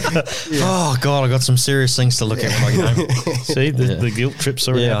at him. Oh, God, I got some serious things to look at when I get home. See, the guilt trips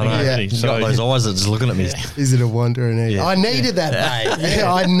are happening. I know. You got those eyes that just looking at me. Is it a want or a need? I needed that, mate.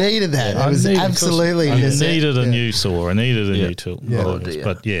 I needed that. It was absolutely necessary. I needed a new saw. I needed a new tool.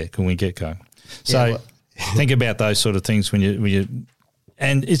 But, can we get going? So think about those sort of things when you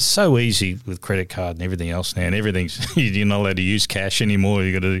and it's so easy with credit card and everything else now, and everything's, you're not allowed to use cash anymore.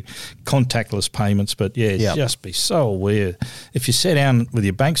 You've got to do contactless payments. But, just be so aware. If you sit down with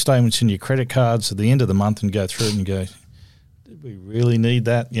your bank statements and your credit cards at the end of the month and go through it and go, did we really need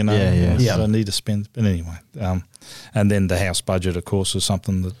that? I need to spend. But anyway, and then the house budget, of course, is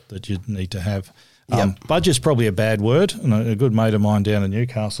something that you need to have. Budget's probably a bad word. And a good mate of mine down in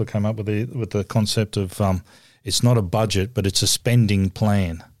Newcastle came up with the concept of it's not a budget, but it's a spending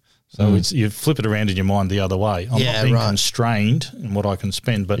plan. So you flip it around in your mind the other way. I'm not being constrained in what I can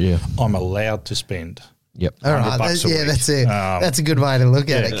spend, but I'm allowed to spend. Yep. All right. That's it. That's a good way to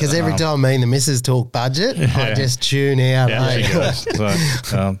look at it, because every time me and the missus talk budget, I just tune out. That's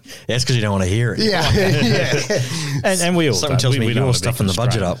because you don't want to hear it. And we all something tells me you're stuffing the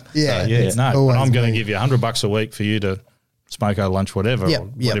budget up. I'm going to give you $100 a week for you to smoko, lunch, whatever, or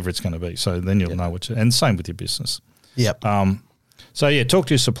whatever it's going to be. So then you'll know and same with your business. Yep. Talk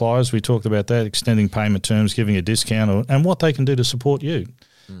to your suppliers. We talked about that, extending payment terms, giving a discount, and what they can do to support you.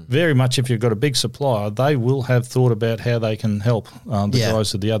 Very much, if you've got a big supplier, they will have thought about how they can help the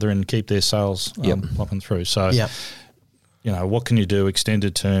guys at the other end keep their sales popping through. So what can you do?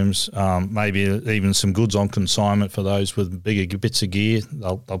 Extended terms, maybe even some goods on consignment for those with bigger bits of gear.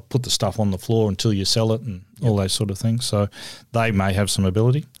 They'll put the stuff on the floor until you sell it and all those sort of things. So they may have some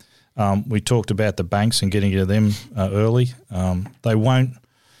ability. We talked about the banks and getting to them early.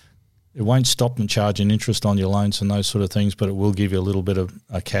 It won't stop them charging interest on your loans and those sort of things, but it will give you a little bit of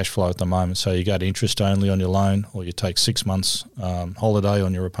a cash flow at the moment. So you go to interest only on your loan, or you take 6 months holiday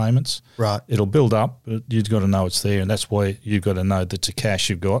on your repayments. Right. It'll build up, but you've got to know it's there, and that's why you've got to know that the cash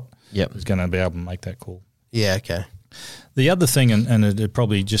you've got is going to be able to make that call. Yeah, okay. The other thing, and it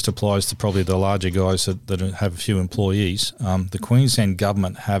probably just applies to probably the larger guys that have a few employees, the Queensland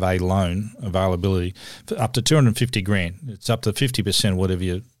government have a loan availability for up to $250,000. It's up to 50% whatever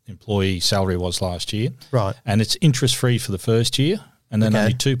your employee salary was last year. Right. And it's interest-free for the first year, and then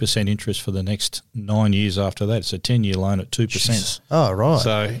only 2% interest for the next 9 years after that. It's a 10-year loan at 2%. Jesus. Oh, right.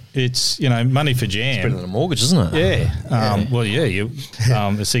 So it's, money for jam. It's better than a mortgage, isn't it? Yeah.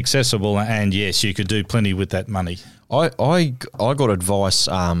 It's accessible, and yes, you could do plenty with that money. I got advice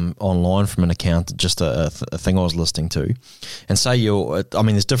online from an accountant, just a thing I was listening to, and say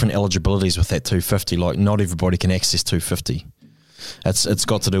there's different eligibilities with that 250. Like, not everybody can access 250. It's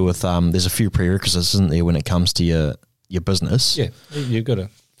got to do with there's a few prerequisites, isn't there, when it comes to your business? Yeah, you've got to.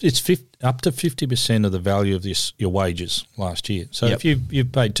 It's up to 50% of the value of your wages last year. So if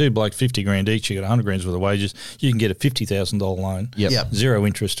you've paid two blokes $50,000 each, you got $100,000 worth of wages, you can get a $50,000 loan, zero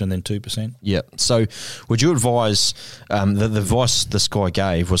interest, and then 2%. Yeah. So would you advise the advice this guy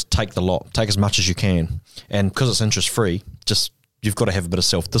gave was take the lot, take as much as you can, and because it's interest free, just you've got to have a bit of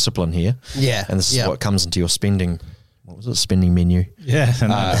self discipline here. Yeah. And this is what comes into your spending. What was it? Spending menu. Yeah.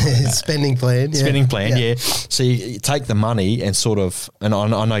 Spending plan. Spending plan, yeah. So you take the money and sort of, and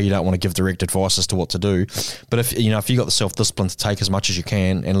I know you don't want to give direct advice as to what to do, but if you got the self-discipline to take as much as you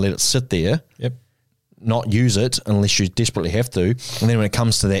can and let it sit there, not use it unless you desperately have to, and then when it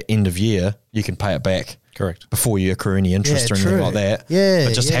comes to that end of year, you can pay it back. Correct. Before you accrue any interest or anything like that. Yeah.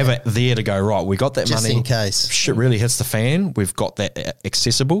 But just have it there to go, right, we got that just money. In case. If shit really hits the fan, we've got that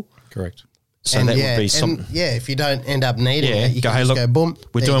accessible. Correct. So that would be something. If you don't end up needing it, you can just go, boom.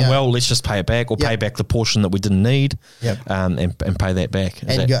 We're doing well, let's just pay it back, or pay back the portion that we didn't need, and pay that back.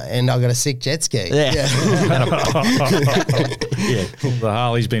 And I got a sick jet ski. Yeah. The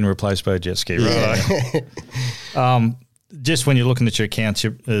Harley's been replaced by a jet ski, right? Just when you're looking at your accounts,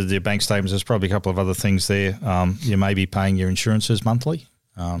 your bank statements, there's probably a couple of other things there. You may be paying your insurances monthly.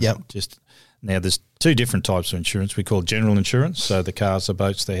 Now, there's two different types of insurance. We call general insurance, so the cars, the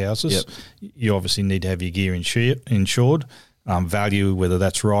boats, the houses. Yep. You obviously need to have your gear insured, value, whether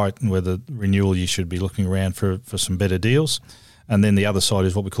that's right, and whether renewal you should be looking around for some better deals. And then the other side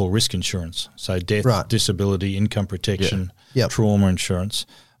is what we call risk insurance, so death, disability, income protection, trauma insurance.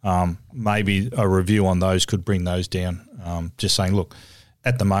 Maybe a review on those could bring those down. Just saying, look,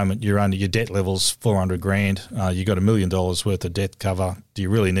 at the moment, your debt level's $400,000. You got $1 million worth of debt cover. Do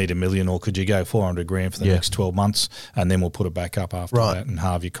you really need $1 million, or could you go $400,000 for the next 12 months, and then we'll put it back up after that and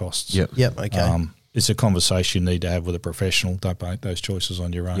halve your costs? Yep. Okay. It's a conversation you need to have with a professional. Don't make those choices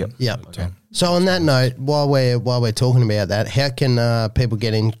on your own. Yep. So on that note, while we're talking about that, how can people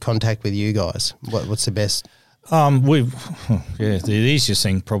get in contact with you guys? What's the best? The easiest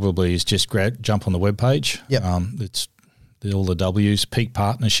thing probably is just jump on the webpage. It's all the W's, Peak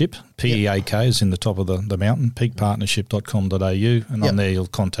Partnership, PEAK is in the top of the mountain, peakpartnership.com.au, and on there you'll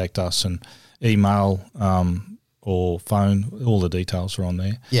contact us, and email or phone, all the details are on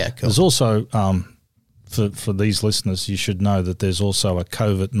there. Yeah, cool. There's also, for these listeners, you should know that there's also a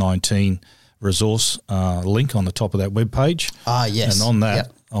COVID-19 resource link on the top of that webpage. Yes. And on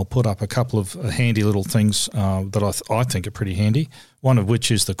that, I'll put up a couple of handy little things that I think are pretty handy, one of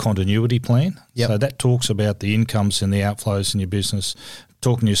which is the continuity plan. So that talks about the incomes and the outflows in your business,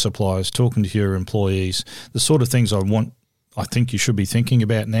 talking to your suppliers, talking to your employees, the sort of things I think you should be thinking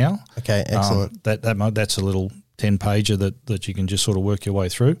about now. Okay, excellent. That's a little 10-pager that you can just sort of work your way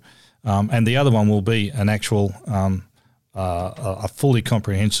through. And the other one will be an actual a fully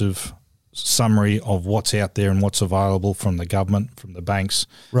comprehensive summary of what's out there and what's available from the government, from the banks,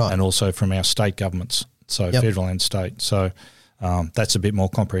 and also from our state governments, so federal and state. So that's a bit more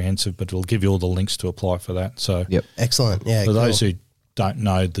comprehensive, but it'll give you all the links to apply for that. So excellent. Yeah. For those who don't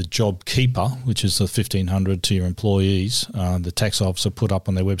know, the Job Keeper, which is the $1,500 to your employees, the tax officer put up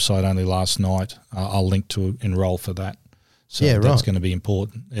on their website only last night. I'll link to enrol for that. So that's going to be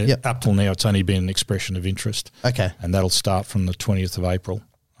important. Up till now, it's only been an expression of interest. Okay. And that'll start from the 20th of April.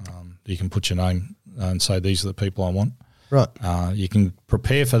 You can put your name and say, these are the people I want. Right. You can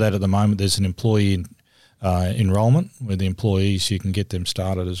prepare for that at the moment. There's an employee enrolment, where the employees, you can get them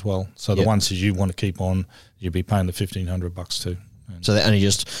started as well. So the Yep. ones that you want to keep on, you'll be paying the $1,500 to. So that only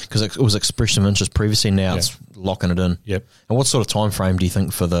just because it was expression of interest previously, now it's locking it in. Yep. And what sort of time frame do you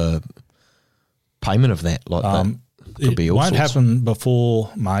think for the payment of that? Like that could It be all won't sorts. happen before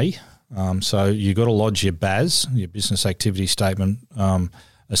May. So you've got to lodge your BAS, your business activity statement,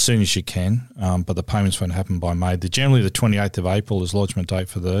 as soon as you can. But the payments won't happen by May. Generally, the 28th of April is lodgement date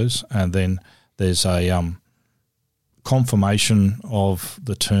for those. And then there's a confirmation of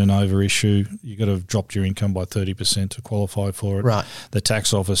the turnover issue. You've got to have dropped your income by 30% to qualify for it. Right. The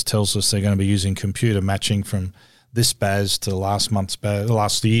tax office tells us they're going to be using computer matching from this BAS to last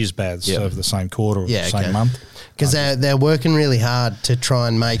year's BAS Yep. over the same quarter or Yeah, the same okay. month. Because they're working really hard to try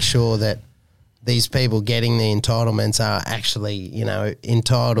and make sure that these people getting the entitlements are actually, you know,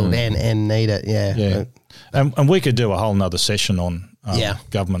 entitled and need it. Yeah. Yeah. And we could do a whole nother session on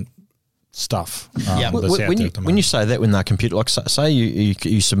government stuff Yeah. that's out there When at you, the when you moment. say that, when they're computer, like say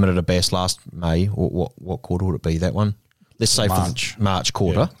you submitted a BAS last May, or what quarter would it be, that one? Let's say March. for the March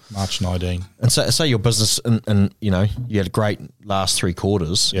quarter. Yeah, March 19. And say your business, and you know, you had a great last 3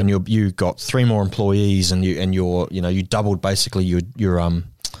 quarters, Yep. and you got 3 more employees, and you doubled basically your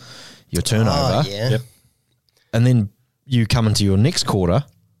turnover. Oh, yeah. Yep. And then you come into your next quarter,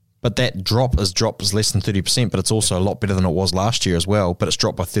 but that drop is less than 30%, but it's also a lot better than it was last year as well. But it's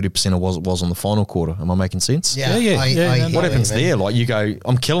dropped by 30% of what it was on the final quarter. Am I making sense? Yeah. Yeah. I Yeah. hear What happens you, man. there? Like you go,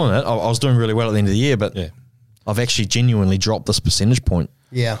 I'm killing it. I was doing really well at the end of the year, but Yeah. I've actually genuinely dropped this percentage point.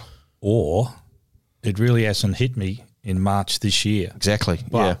 Yeah. Or it really hasn't hit me in March this year. Exactly.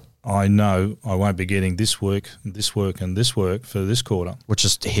 But I know I won't be getting this work, and this work, and this work for this quarter. Which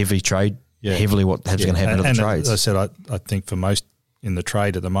is heavy trade. Yeah. Heavily what going to happen to the and trades. as I said, I think for most in the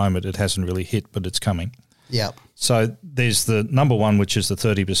trade at the moment, it hasn't really hit, but it's coming. Yeah. So there's the number one, which is the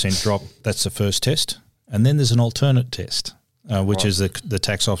 30% drop. That's the first test. And then there's an alternate test, which is the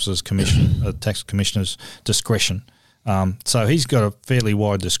tax officer's tax commissioner's discretion. So he's got a fairly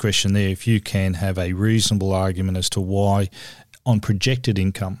wide discretion there if you can have a reasonable argument as to why on projected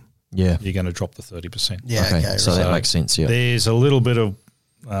income Yeah. you're going to drop the 30%. Yeah. Okay. so that right. makes sense. Yeah. There's a little bit of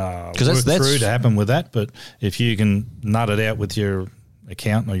work through to happen with that, but if you can nut it out with your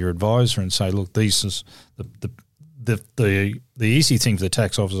accountant or your advisor and say, look, this is the easy thing for the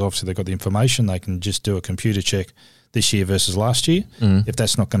tax office, obviously they've got the information, they can just do a computer check this year versus last year. If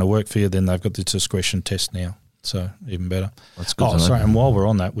that's not going to work for you, then they've got the discretion test now, so even better. That's good to know. Sorry, and while we're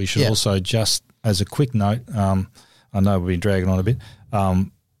on that, we should Yeah. also just, as a quick note, I know we've been dragging on a bit,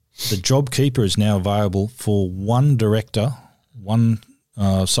 the JobKeeper is now available for one director, one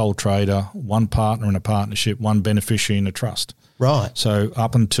sole trader, one partner in a partnership, one beneficiary in a trust. Right. So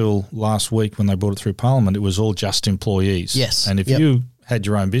up until last week when they brought it through Parliament, it was all just employees. Yes. And if Yep. you had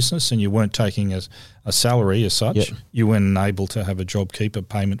your own business and you weren't taking a salary as such, Yep. you weren't able to have a JobKeeper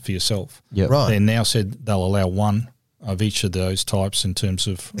payment for yourself. Yeah. Right. They now said they'll allow one of each of those types in terms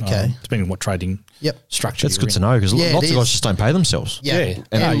of Okay. depending on what trading Yep. structure That's you're good in. to know because Yeah, lots it of guys is. just don't pay themselves. Yeah.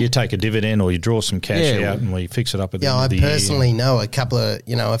 Yeah, you take a dividend or you draw some cash Yeah. out and we fix it up at the Yeah, end I of the year. personally know a couple of,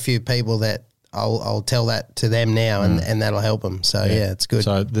 a few people that I'll tell that to them now and that'll help them. So, yeah, it's good.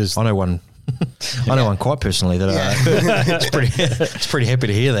 So there's I know one. I know one quite personally that it's pretty happy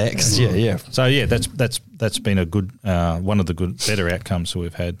to hear that. 'Cause that's been a good one of the better outcomes that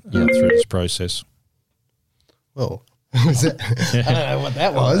we've had through this process. Well, was it? I don't know what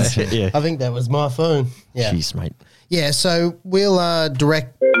that was. Yeah. I think that was my phone. Yeah. Jeez, mate. Yeah, so we'll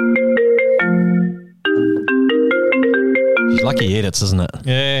direct. He's lucky he edits, isn't it?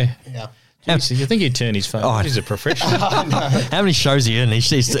 Yeah. Yeah. Jeez, you think he'd turn his phone? Oh, He's a professional. How many shows are he in?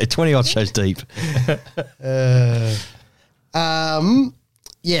 He's 20 odd shows deep.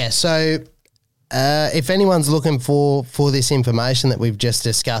 Yeah, so if anyone's looking for this information that we've just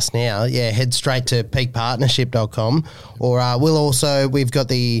discussed now, head straight to peakpartnership.com or we've got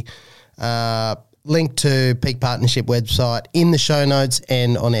the link to Peak Partnership website in the show notes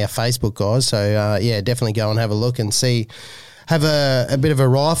and on our Facebook, guys. So, definitely go and have a look and have a bit of a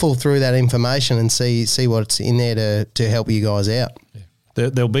rifle through that information and see what's in there to help you guys out.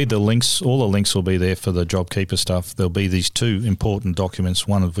 There'll be the links. All the links will be there for the JobKeeper stuff. There'll be these 2 important documents,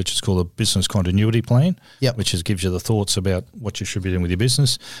 one of which is called a business continuity plan, Yep. which gives you the thoughts about what you should be doing with your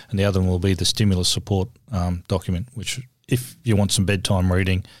business, and the other one will be the stimulus support document, which if you want some bedtime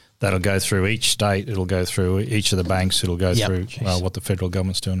reading, that'll go through each state, it'll go through each of the banks, it'll go Yep. through what the federal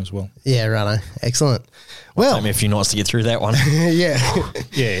government's doing as well. Yeah, righto. Excellent. Well, Take me a few nights to get through that one. yeah.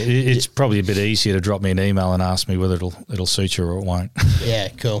 Yeah, it's probably a bit easier to drop me an email and ask me whether it'll suit you or it won't. Yeah,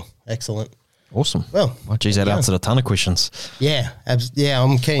 cool. Excellent. Awesome. Well, oh, geez, that answered a ton of questions. Yeah,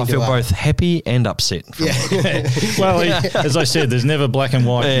 I'm keen I to... feel both happy and upset. Well, as I said, there's never black and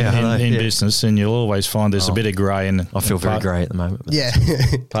white in business, and you'll always find there's a bit of grey. And I feel very grey at the moment. Yeah.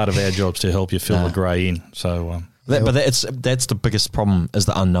 Part of our job's to help you fill the grey in. So, but that's the biggest problem is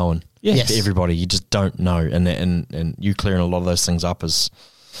the unknown. Yes. To everybody, you just don't know, and you clearing a lot of those things up is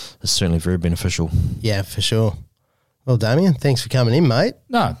certainly very beneficial. Yeah, for sure. Well, Damien, thanks for coming in, mate.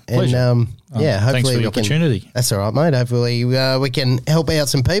 No, pleasure. And hopefully thanks for the opportunity. That's all right, mate. Hopefully we can help out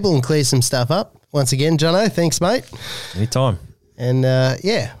some people and clear some stuff up. Once again, Jono, thanks, mate. Anytime. And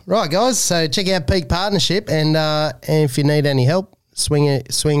right, guys. So check out Peak Partnership, and if you need any help, swing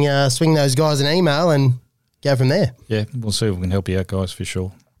those guys an email and go from there. Yeah, we'll see if we can help you out, guys, for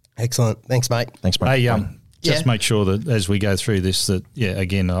sure. Excellent. Thanks, mate. Thanks, mate. Hey, just make sure that as we go through this that,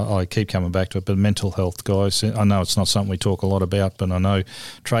 again, I keep coming back to it, but mental health, guys, I know it's not something we talk a lot about, but I know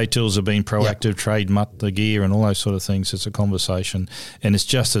Trade Tools have been proactive, Trade Mutt, the gear and all those sort of things. It's a conversation, and it's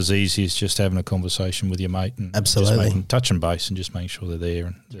just as easy as just having a conversation with your mate and absolutely touching base and just making sure they're there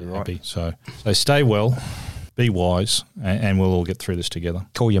and they're happy. So stay well, be wise, and we'll all get through this together.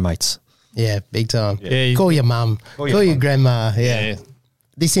 Call your mates. Yeah, big time. Yeah. Call your mum. Call your grandma. Yeah.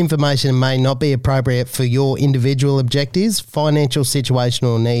 This information may not be appropriate for your individual objectives, financial situation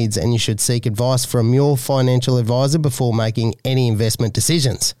or needs, and you should seek advice from your financial advisor before making any investment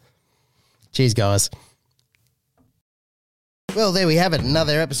decisions. Cheers, guys. Well, there we have it.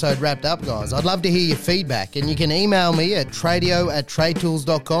 Another episode wrapped up, guys. I'd love to hear your feedback, and you can email me at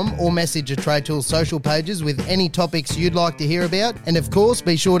tradio@tradetools.com or message the Trade Tools social pages with any topics you'd like to hear about. And of course,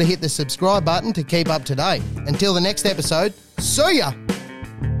 be sure to hit the subscribe button to keep up to date. Until the next episode, see ya!